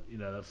was not, you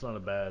know, that's not a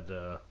bad,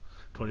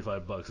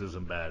 $25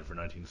 isn't bad for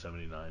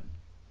 1979.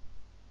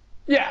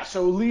 Yeah,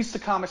 so at least the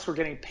comics were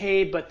getting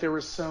paid, but there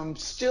was some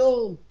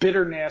still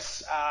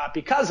bitterness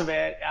because of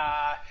it.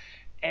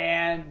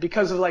 And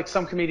because of, like,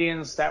 some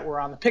comedians that were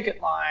on the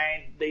picket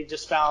line, they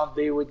just found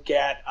they would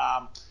get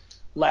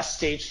less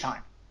stage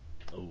time.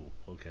 Oh,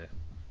 okay.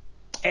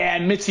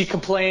 And Mitzi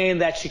complained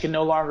that she could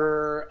no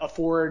longer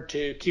afford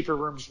to keep her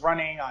rooms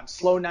running on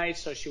slow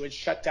nights, so she would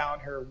shut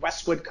down her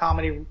Westwood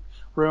comedy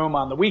room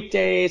on the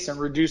weekdays and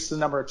reduce the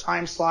number of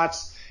time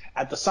slots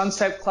at the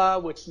Sunset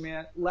Club, which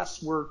meant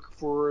less work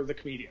for the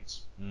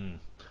comedians.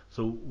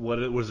 So what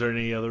was there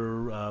any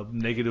other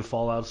negative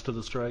fallouts to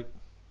the strike?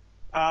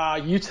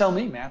 You tell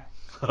me, man.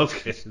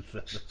 Okay.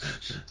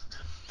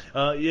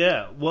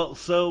 Yeah, well,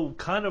 so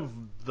kind of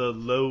the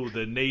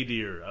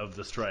nadir of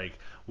the strike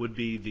would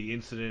be the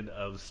incident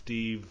of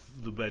Steve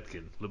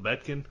Lebetkin.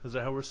 Lebetkin, is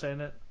that how we're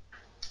saying it?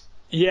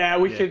 Yeah,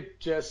 we could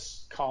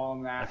just call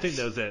him that. I think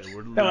that was it.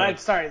 No, I'm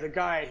sorry, the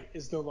guy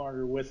is no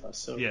longer with us,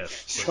 so yes,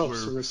 show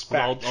some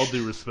respect. I'll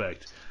do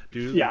respect.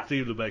 Yeah.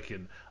 Steve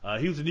Lebetkin.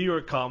 He was a New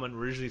York comic,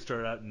 originally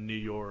started out in New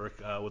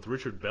York with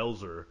Richard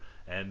Belzer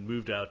and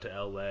moved out to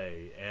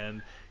L.A.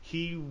 And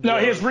he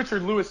is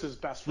Richard Lewis's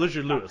best friend.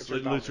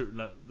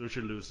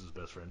 Richard Lewis's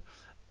best friend.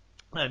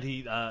 And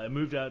he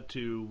moved out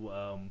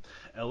to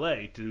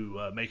L.A.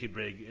 to make it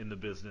big in the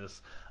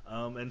business.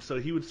 And so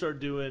he would start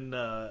doing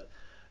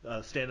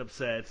stand-up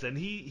sets, and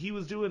he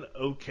was doing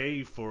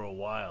okay for a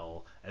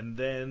while. And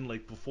then,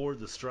 like, before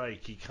the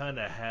strike, he kind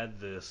of had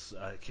this,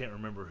 I can't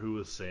remember who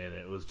was saying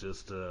it, it was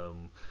just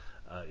an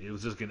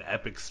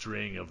epic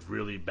string of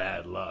really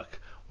bad luck,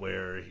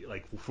 where,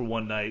 like, for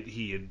one night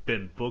he had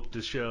been booked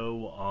a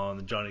show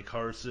on Johnny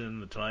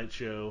Carson, The Tonight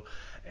Show,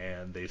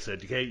 and they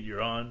said, "Hey,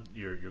 you're on,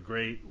 you're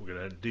great, we're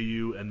gonna do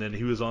you." And then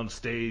he was on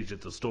stage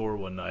at the store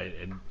one night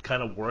and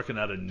kind of working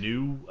out a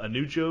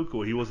new joke,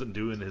 or he wasn't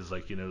doing his,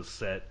 like, you know,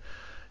 set,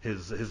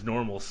 his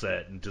normal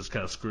set, and just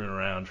kind of screwing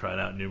around trying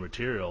out new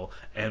material.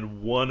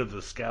 And one of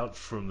the scouts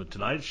from The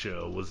Tonight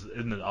Show was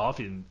in the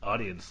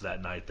audience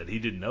that night that he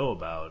didn't know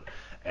about.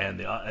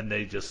 And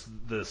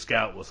the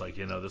scout was like,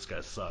 you know, this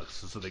guy sucks.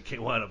 So they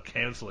wound up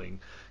canceling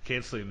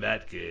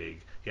that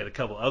gig. He had a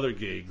couple other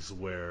gigs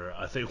where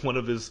I think he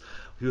was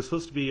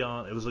supposed to be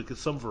on, it was like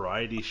some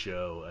variety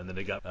show, and then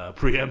it got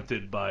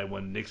preempted by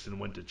when Nixon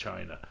went to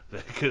China.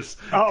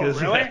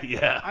 Really?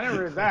 Yeah. I never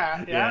heard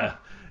that. Yeah.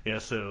 Yeah,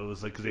 so it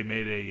was like, 'cause they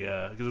made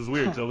because it was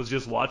weird, because I was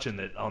just watching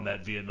it on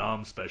that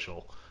Vietnam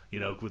special, you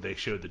know, where they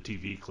showed the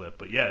TV clip.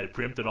 But yeah, it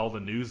preempted all the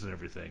news and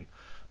everything.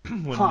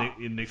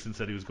 When Nixon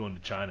said he was going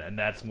to China, and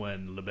that's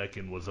when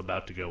Lebetkin was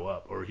about to go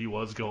up, or he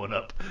was going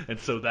up, and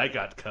so that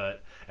got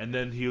cut. And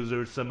then there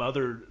was some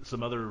other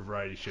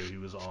variety show he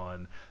was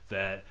on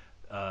that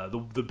the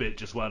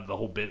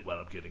whole bit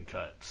wound up getting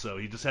cut. So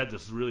he just had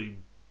this really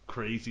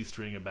crazy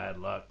string of bad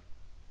luck.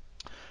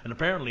 And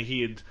apparently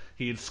he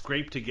had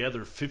scraped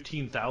together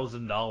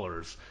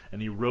 $15,000,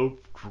 and he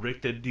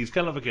directed. He's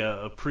kind of like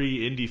a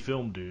pre-indie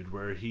film dude,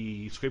 where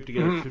he scraped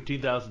together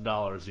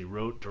 $15,000. He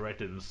wrote,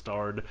 directed, and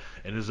starred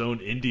in his own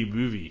indie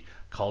movie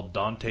called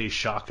Dante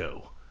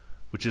Chaco,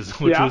 which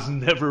was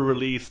never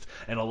released.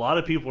 And a lot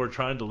of people are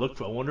trying to look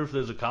for. I wonder if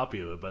there's a copy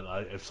of it, but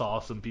I saw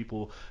some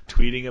people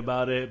tweeting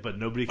about it, but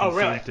nobody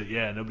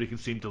can nobody can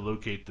seem to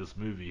locate this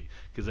movie,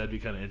 because that'd be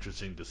kind of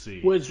interesting to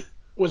see.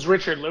 Was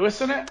Richard Lewis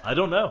in it? I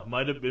don't know.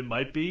 It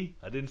might be.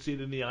 I didn't see it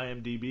in the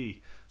IMDb,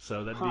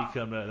 so that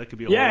could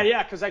be.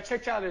 Yeah, because I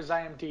checked out his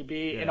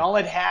IMDb, and all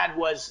it had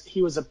was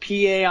he was a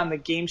PA on the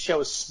game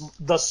show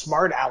The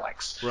Smart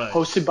Alex,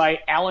 hosted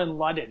by Alan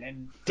Ludden,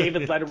 and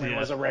David Letterman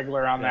was a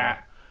regular on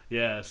that.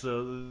 Yeah,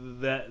 so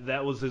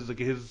that was his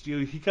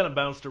he kind of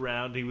bounced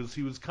around. He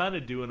was kind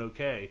of doing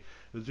okay.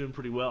 He was doing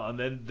pretty well, and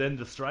then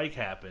the strike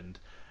happened,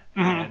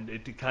 and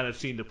it kind of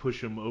seemed to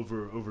push him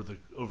over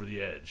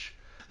the edge.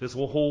 this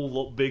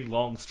whole big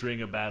long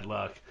string of bad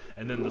luck,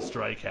 and then the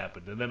strike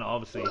happened, and then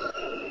obviously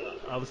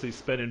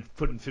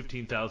putting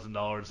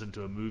 $15,000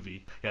 into a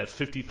movie. Yeah, it's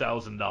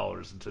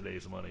 $50,000 in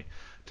today's money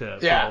to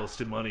put all this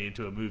money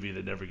into a movie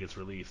that never gets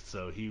released.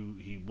 So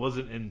he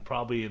wasn't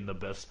probably in the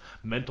best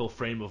mental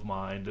frame of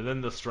mind. And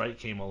then the strike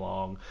came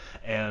along,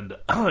 and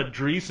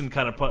Dressen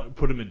kind of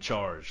put him in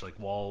charge. Like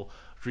while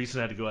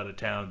Dressen had to go out of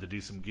town to do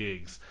some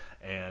gigs,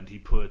 and he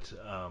put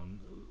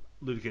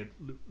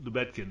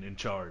Lubetkin in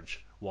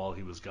charge while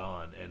he was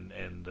gone,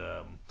 and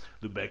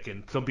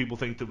Lubetkin, some people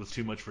think that was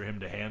too much for him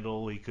to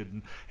handle. He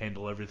couldn't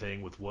handle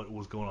everything with what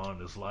was going on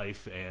in his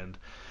life, and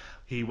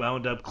he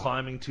wound up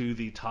climbing to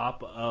the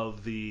top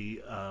of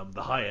the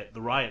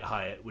Riot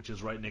Hyatt, which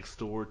is right next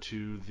door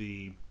to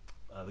the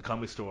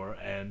Comedy Store,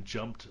 and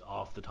jumped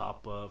off the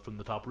top from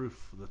the top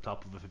roof, the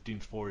top of a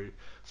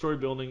 15-story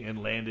building,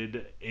 and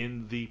landed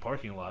in the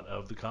parking lot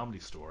of the Comedy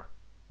Store.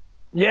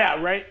 Yeah,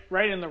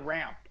 right in the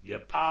ramp.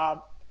 Yep.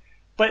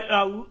 But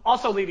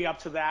also leading up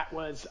to that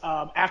was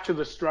after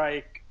the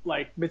strike,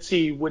 like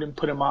Mitzi wouldn't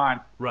put him on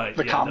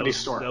the Comedy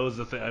Store. That was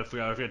the thing. I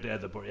forgot to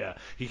add that part. Yeah,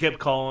 he kept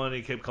calling,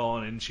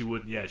 and she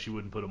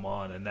wouldn't put him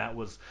on. And that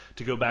was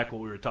to go back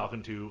what we were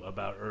talking to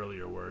about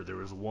earlier, where there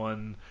was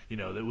one,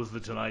 that was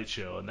the Tonight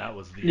Show, and that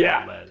was the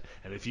outlet.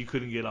 And if you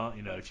couldn't get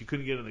on, if you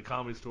couldn't get in the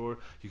Comedy Store,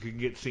 you couldn't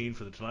get seen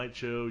for the Tonight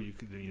Show. You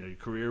could, your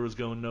career was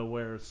going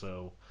nowhere.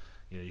 So,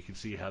 you can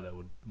see how that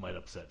might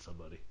upset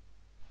somebody.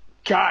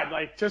 God,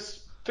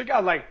 just think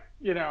how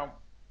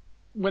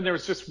when there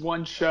was just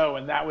one show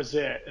and that was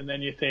it, and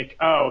then you think,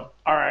 oh,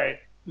 all right,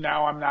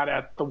 now I'm not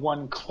at the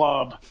one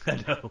club.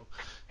 I know.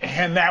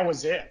 And that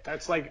was it.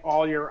 That's like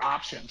all your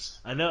options.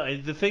 I know.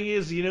 And the thing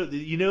is,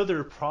 there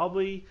are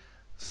probably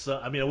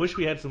I wish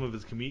we had some of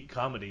his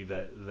comedy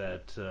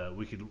that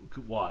we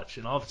could watch.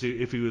 And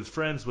obviously, if he was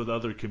friends with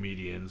other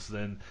comedians,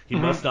 then he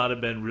must not have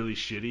been really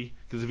shitty.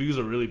 Because if he was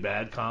a really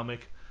bad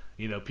comic,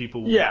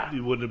 people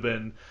wouldn't have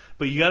been.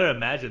 But you got to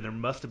imagine there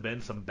must have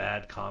been some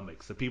bad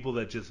comics, the people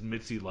that just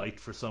Mitzi liked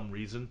for some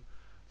reason,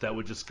 that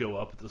would just go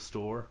up at the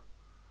store.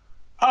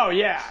 Oh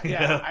yeah.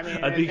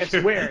 It's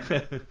weird.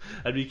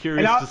 I'd be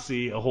curious to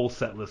see a whole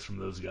set list from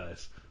those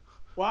guys.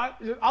 Well, I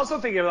also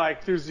think of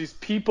there's these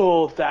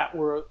people that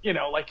were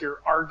like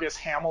your Argus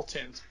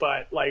Hamiltons,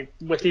 but like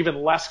with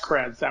even less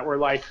creds, that were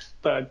like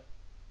the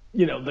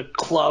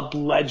club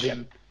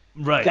legend,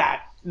 right?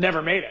 That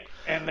never made it.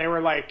 And they were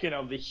like,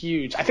 the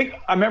huge. I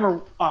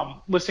remember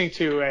listening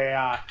to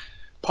a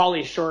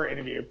Pauly Shore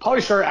interview.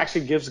 Pauly Shore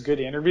actually gives good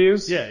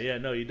interviews. Yeah,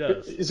 no, he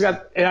does. He's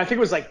got, and I think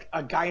it was like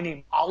a guy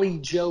named Ollie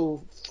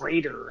Joe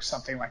Frater or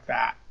something like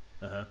that.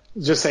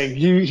 Just saying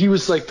he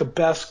was like the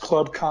best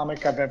club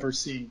comic I've ever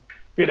seen,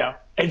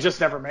 and just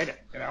never made it,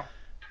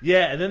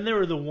 Yeah, and then there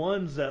were the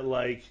ones that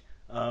like,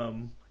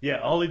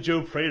 Ollie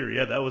Joe Prater.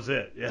 Yeah, that was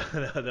it. Yeah,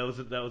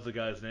 that was the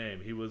guy's name.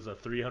 He was a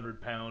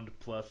 300-pound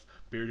plus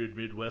bearded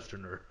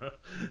Midwesterner,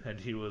 and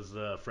he was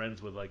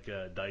friends with like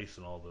Dice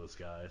and all those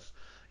guys.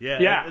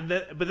 Yeah.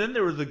 But then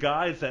there were the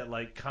guys that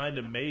like kind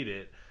of made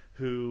it,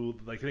 who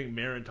like I think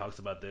Marin talks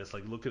about this.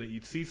 Like looking at,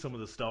 you'd see some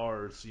of the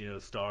stars,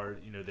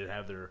 they'd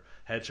have their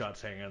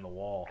headshots hanging on the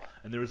wall.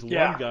 And there was one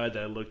guy that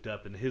I looked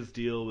up, and his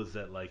deal was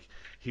that like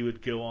he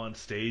would go on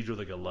stage with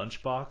like a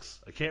lunchbox.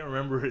 I can't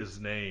remember his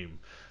name,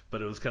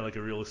 but it was kind of like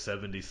a real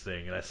 70s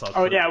thing. And I saw.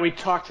 Oh yeah, we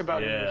talked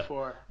about him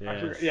before.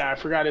 I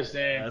forgot his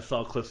name. I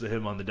saw clips of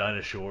him on the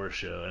Dinah Shore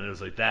show, and it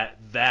was like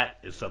that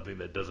is something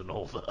that doesn't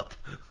hold up.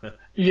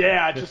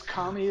 Just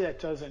comedy that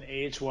doesn't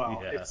age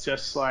well. Yeah. It's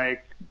just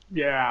like,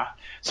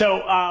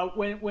 So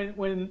when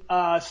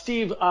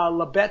Steve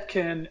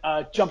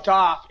Lebetkin jumped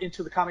off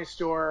into the Comedy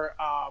Store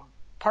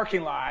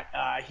parking lot,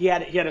 he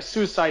had a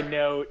suicide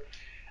note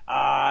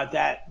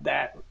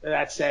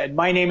that said,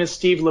 "My name is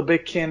Steve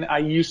Lebetkin. I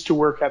used to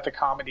work at the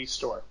Comedy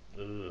Store."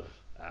 Ugh,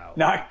 ow.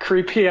 Not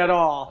creepy at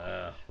all.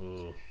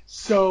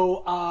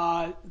 So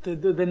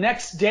the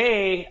next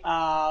day,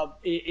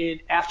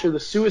 after the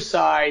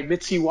suicide,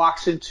 Mitzi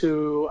walks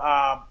into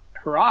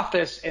her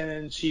office,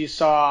 and she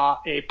saw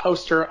a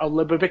poster of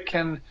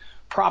Lebetkin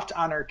propped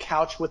on her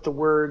couch with the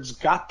words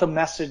 "Got the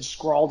message"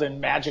 scrawled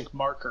in magic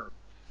marker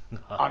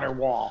on her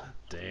wall.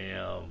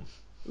 Damn.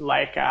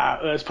 Like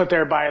it was put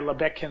there by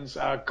Lebetkin's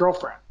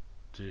girlfriend.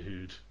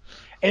 Dude.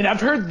 And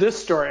I've heard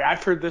this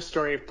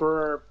story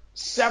for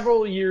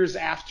several years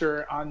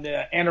after, on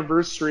the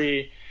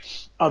anniversary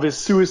of his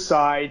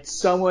suicide,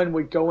 someone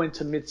would go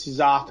into Mitzi's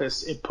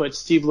office and put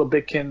Steve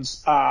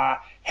Lebetkin's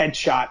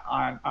headshot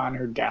on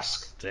her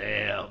desk.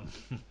 Damn.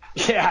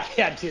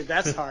 Yeah, dude,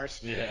 that's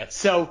harsh. Yeah.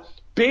 So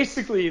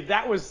basically,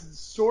 that was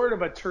sort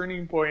of a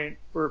turning point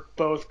for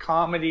both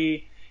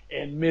comedy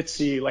and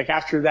Mitzi. Like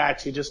after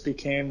that, she just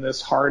became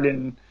this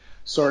hardened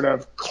sort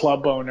of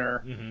club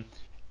owner. Mm-hmm.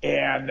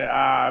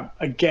 And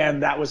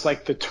again, that was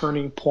like the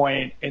turning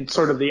point, and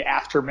sort of the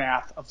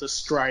aftermath of the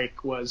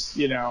strike was,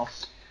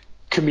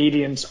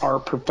 comedians are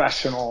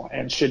professional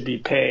and should be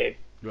paid.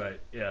 Right,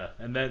 yeah.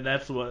 And then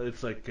that's what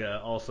it's like.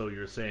 Also,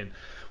 you're saying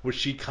where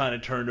she kind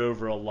of turned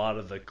over a lot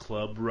of the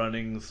club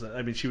runnings.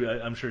 I mean,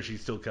 I'm sure she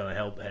still kind of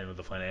helped handle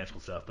the financial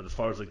stuff, but as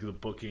far as like the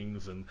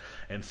bookings and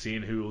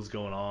seeing who was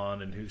going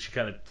on and who, she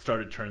kind of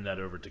started turning that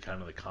over to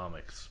kind of the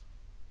comics.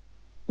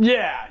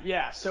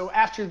 Yeah. So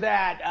after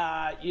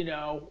that,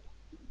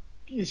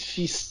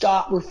 she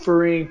stopped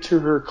referring to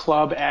her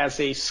club as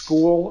a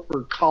school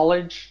or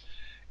college,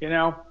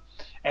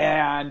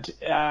 and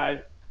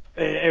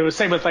it was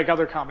same with like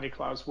other comedy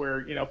clubs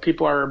where,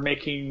 people are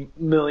making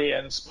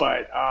millions,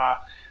 but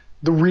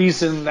the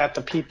reason that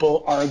the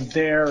people are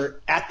there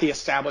at the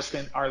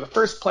establishment are the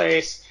first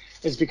place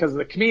is because of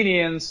the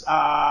comedians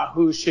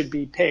who should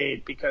be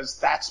paid, because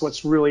that's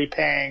what's really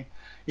paying,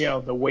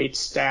 the wait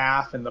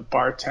staff and the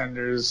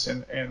bartenders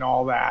and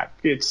all that.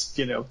 It's,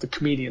 the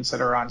comedians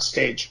that are on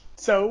stage.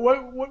 So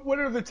what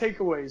are the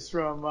takeaways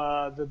from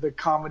the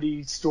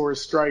Comedy Store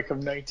strike of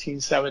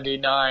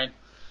 1979?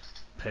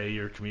 Pay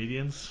your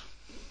comedians.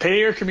 Pay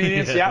your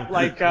comedians, yeah.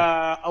 Like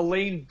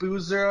Elaine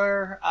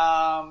Boozer,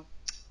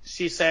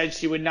 she said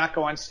she would not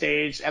go on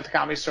stage at the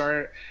Comedy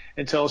Store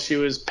until she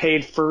was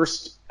paid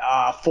first,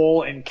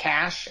 full in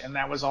cash, and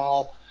that was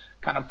all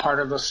kind of part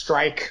of the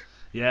strike.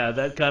 Yeah,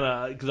 that kind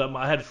of, because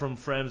I had from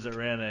friends that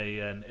ran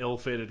an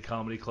ill-fated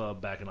comedy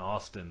club back in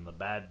Austin, the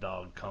Bad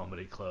Dog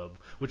Comedy Club,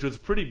 which was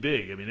pretty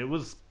big. I mean,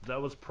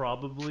 that was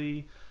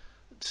probably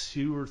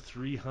 200 or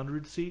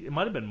 300 seats. It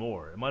might have been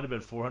more. It might have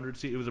been 400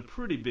 seats. It was a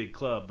pretty big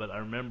club, but I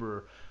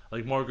remember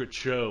like Margaret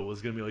Cho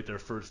was gonna be like their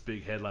first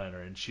big headliner,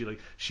 and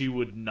she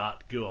would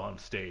not go on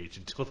stage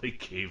until they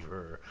gave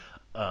her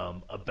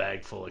a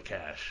bag full of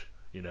cash.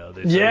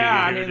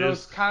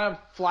 Those kind of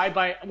fly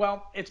by.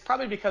 Well, it's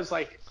probably because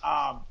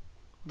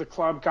the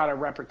club got a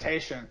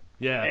reputation.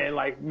 Yeah. And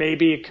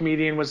maybe a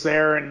comedian was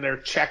there and their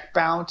check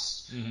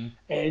bounced,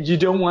 and you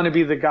don't want to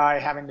be the guy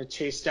having to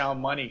chase down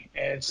money.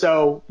 And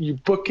so you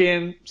book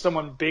in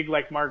someone big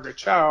like Margaret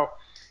Cho,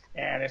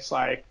 and it's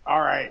like,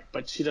 all right,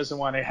 but she doesn't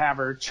want to have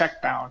her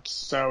check bounce.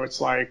 So it's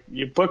like,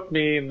 you booked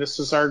me and this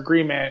is our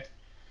agreement,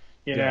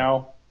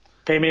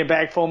 pay me a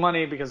bag full of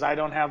money because I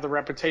don't have the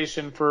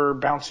reputation for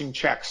bouncing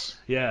checks.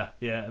 Yeah,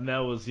 and that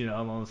was,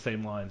 along the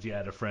same lines. You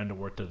had a friend who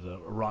worked at the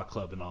rock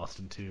club in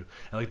Austin too,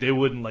 and they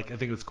wouldn't I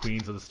think it was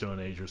Queens of the Stone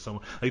Age or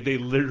someone, they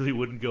literally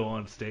wouldn't go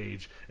on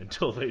stage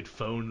until they'd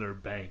phoned their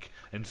bank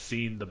and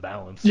seen the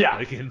balance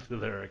into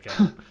their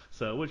account.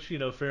 So, which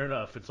fair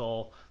enough. It's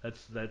all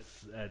that's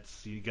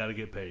you got to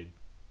get paid.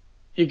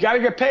 You got to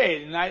get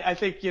paid, and I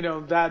think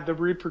that the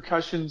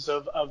repercussions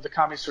of the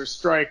Comedy Store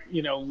strike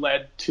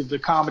led to the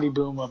comedy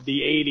boom of the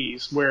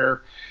 80s,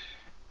 where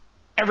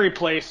every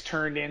place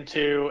turned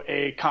into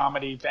a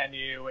comedy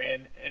venue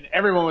and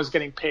everyone was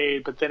getting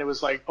paid, but then it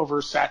was like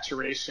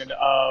oversaturation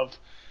of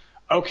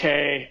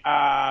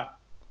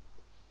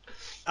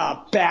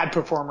bad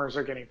performers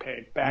are getting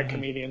paid, bad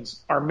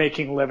comedians are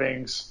making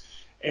livings,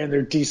 and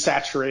they're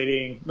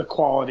desaturating the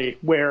quality,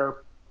 where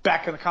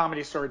back in the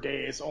Comedy Store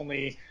days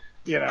only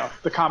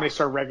the Comedy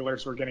Store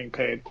regulars were getting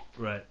paid.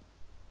 Right.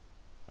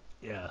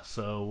 Yeah,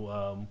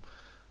 so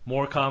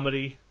more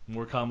comedy,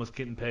 more comics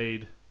getting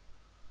paid.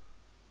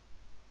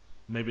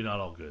 Maybe not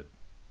all good.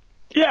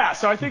 Yeah,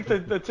 so I think the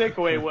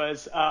takeaway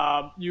was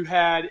you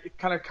had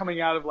kind of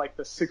coming out of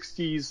the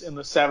 60s and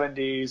the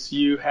 70s,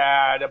 you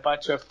had a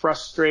bunch of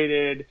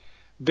frustrated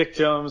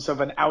victims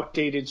of an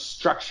outdated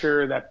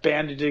structure that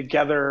banded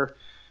together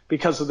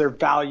because of their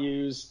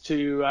values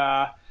to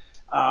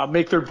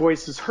make their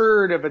voices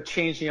heard, of a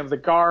changing of the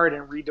guard,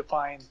 and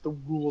redefine the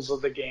rules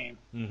of the game.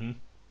 Mm-hmm.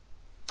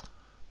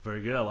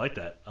 Very good. I like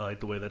that. I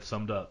like the way that's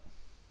summed up.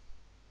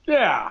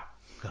 Yeah.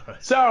 All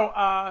right. So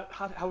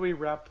how do we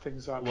wrap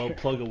things up? Well,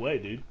 plug away,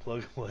 dude.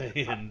 Plug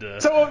away. And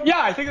So,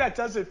 I think that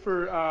does it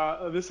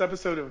for this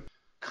episode of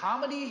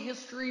Comedy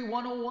History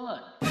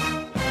 101.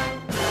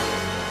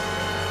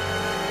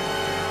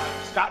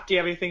 Scott, do you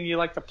have anything you'd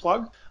like to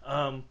plug?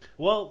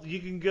 Well, you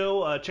can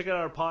go check out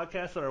our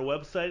podcast on our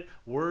website,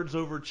 Words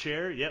Over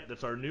Chair. Yep,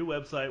 that's our new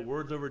website,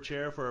 Words Over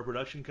Chair, for our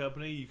production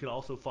company. You can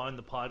also find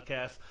the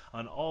podcast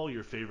on all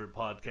your favorite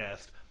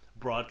podcast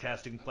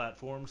broadcasting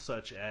platforms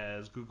such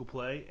as Google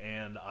Play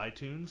and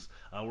iTunes.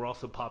 We're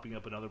also popping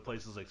up in other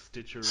places like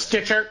Stitcher.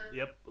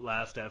 And,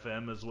 Last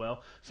FM as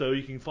well. So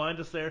you can find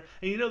us there.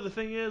 And the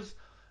thing is,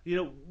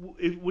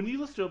 when you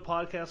listen to a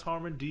podcast,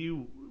 Harmon,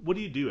 what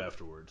do you do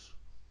afterwards?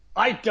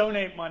 I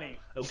donate money.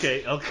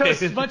 Okay.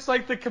 Because much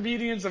like the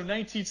comedians of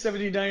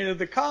 1979 at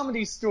the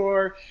Comedy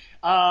Store,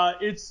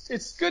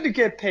 it's good to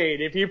get paid.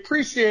 If you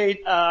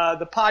appreciate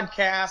the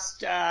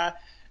podcast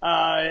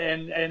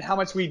and how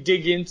much we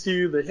dig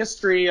into the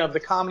history of the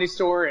Comedy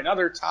Store and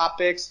other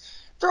topics,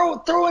 throw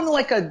in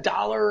 $1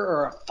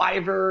 or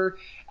 $5.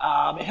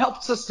 It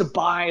helps us to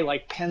buy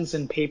pens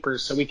and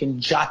papers so we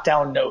can jot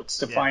down notes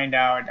to find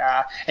out.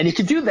 And you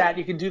can do that.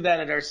 You can do that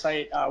at our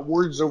site,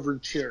 Words Over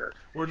Chair.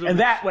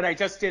 What I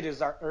just did is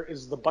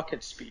the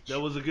bucket speech. That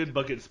was a good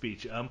bucket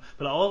speech.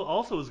 But I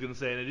also was going to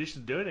say, in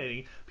addition to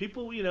donating,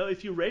 people,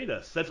 if you rate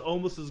us, that's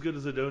almost as good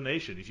as a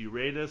donation. If you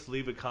rate us,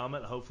 leave a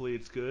comment. Hopefully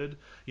it's good.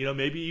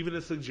 Maybe even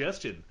a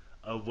suggestion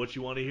of what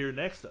you want to hear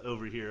next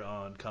over here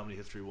on Comedy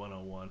History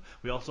 101.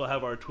 We also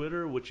have our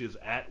Twitter, which is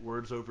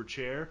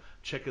 @WordsOverChair.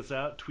 Check us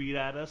out, tweet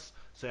at us,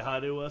 say hi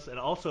to us. And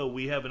also,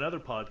 we have another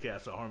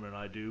podcast that Harmon and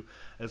I do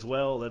as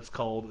well that's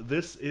called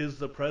This is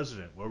the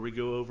President, where we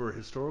go over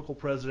historical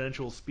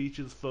presidential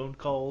speeches, phone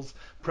calls,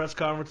 press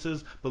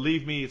conferences.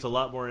 Believe me, it's a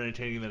lot more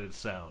entertaining than it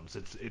sounds.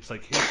 It's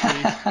like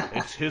history.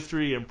 It's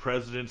history and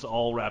presidents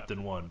all wrapped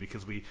in one,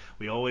 because we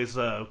always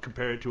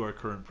compare it to our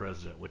current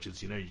president, which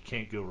is, you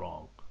can't go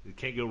wrong. You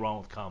can't go wrong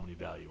with comedy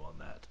value on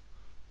that.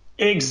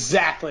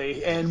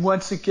 Exactly. And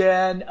once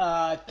again,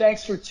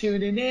 thanks for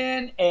tuning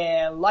in,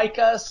 and like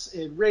us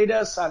and rate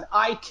us on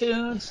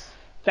iTunes.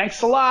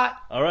 Thanks a lot.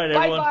 All right,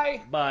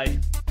 everyone. Bye.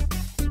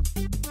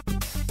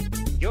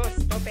 You're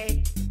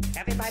stupid.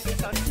 Everybody's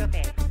so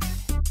stupid.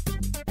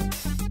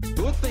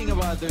 Good thing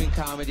about doing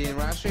comedy in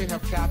Russia, you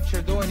have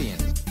captured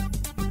audience.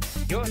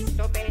 You're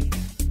stupid.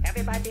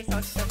 Everybody's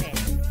so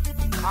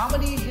stupid.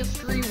 Comedy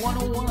History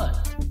 101.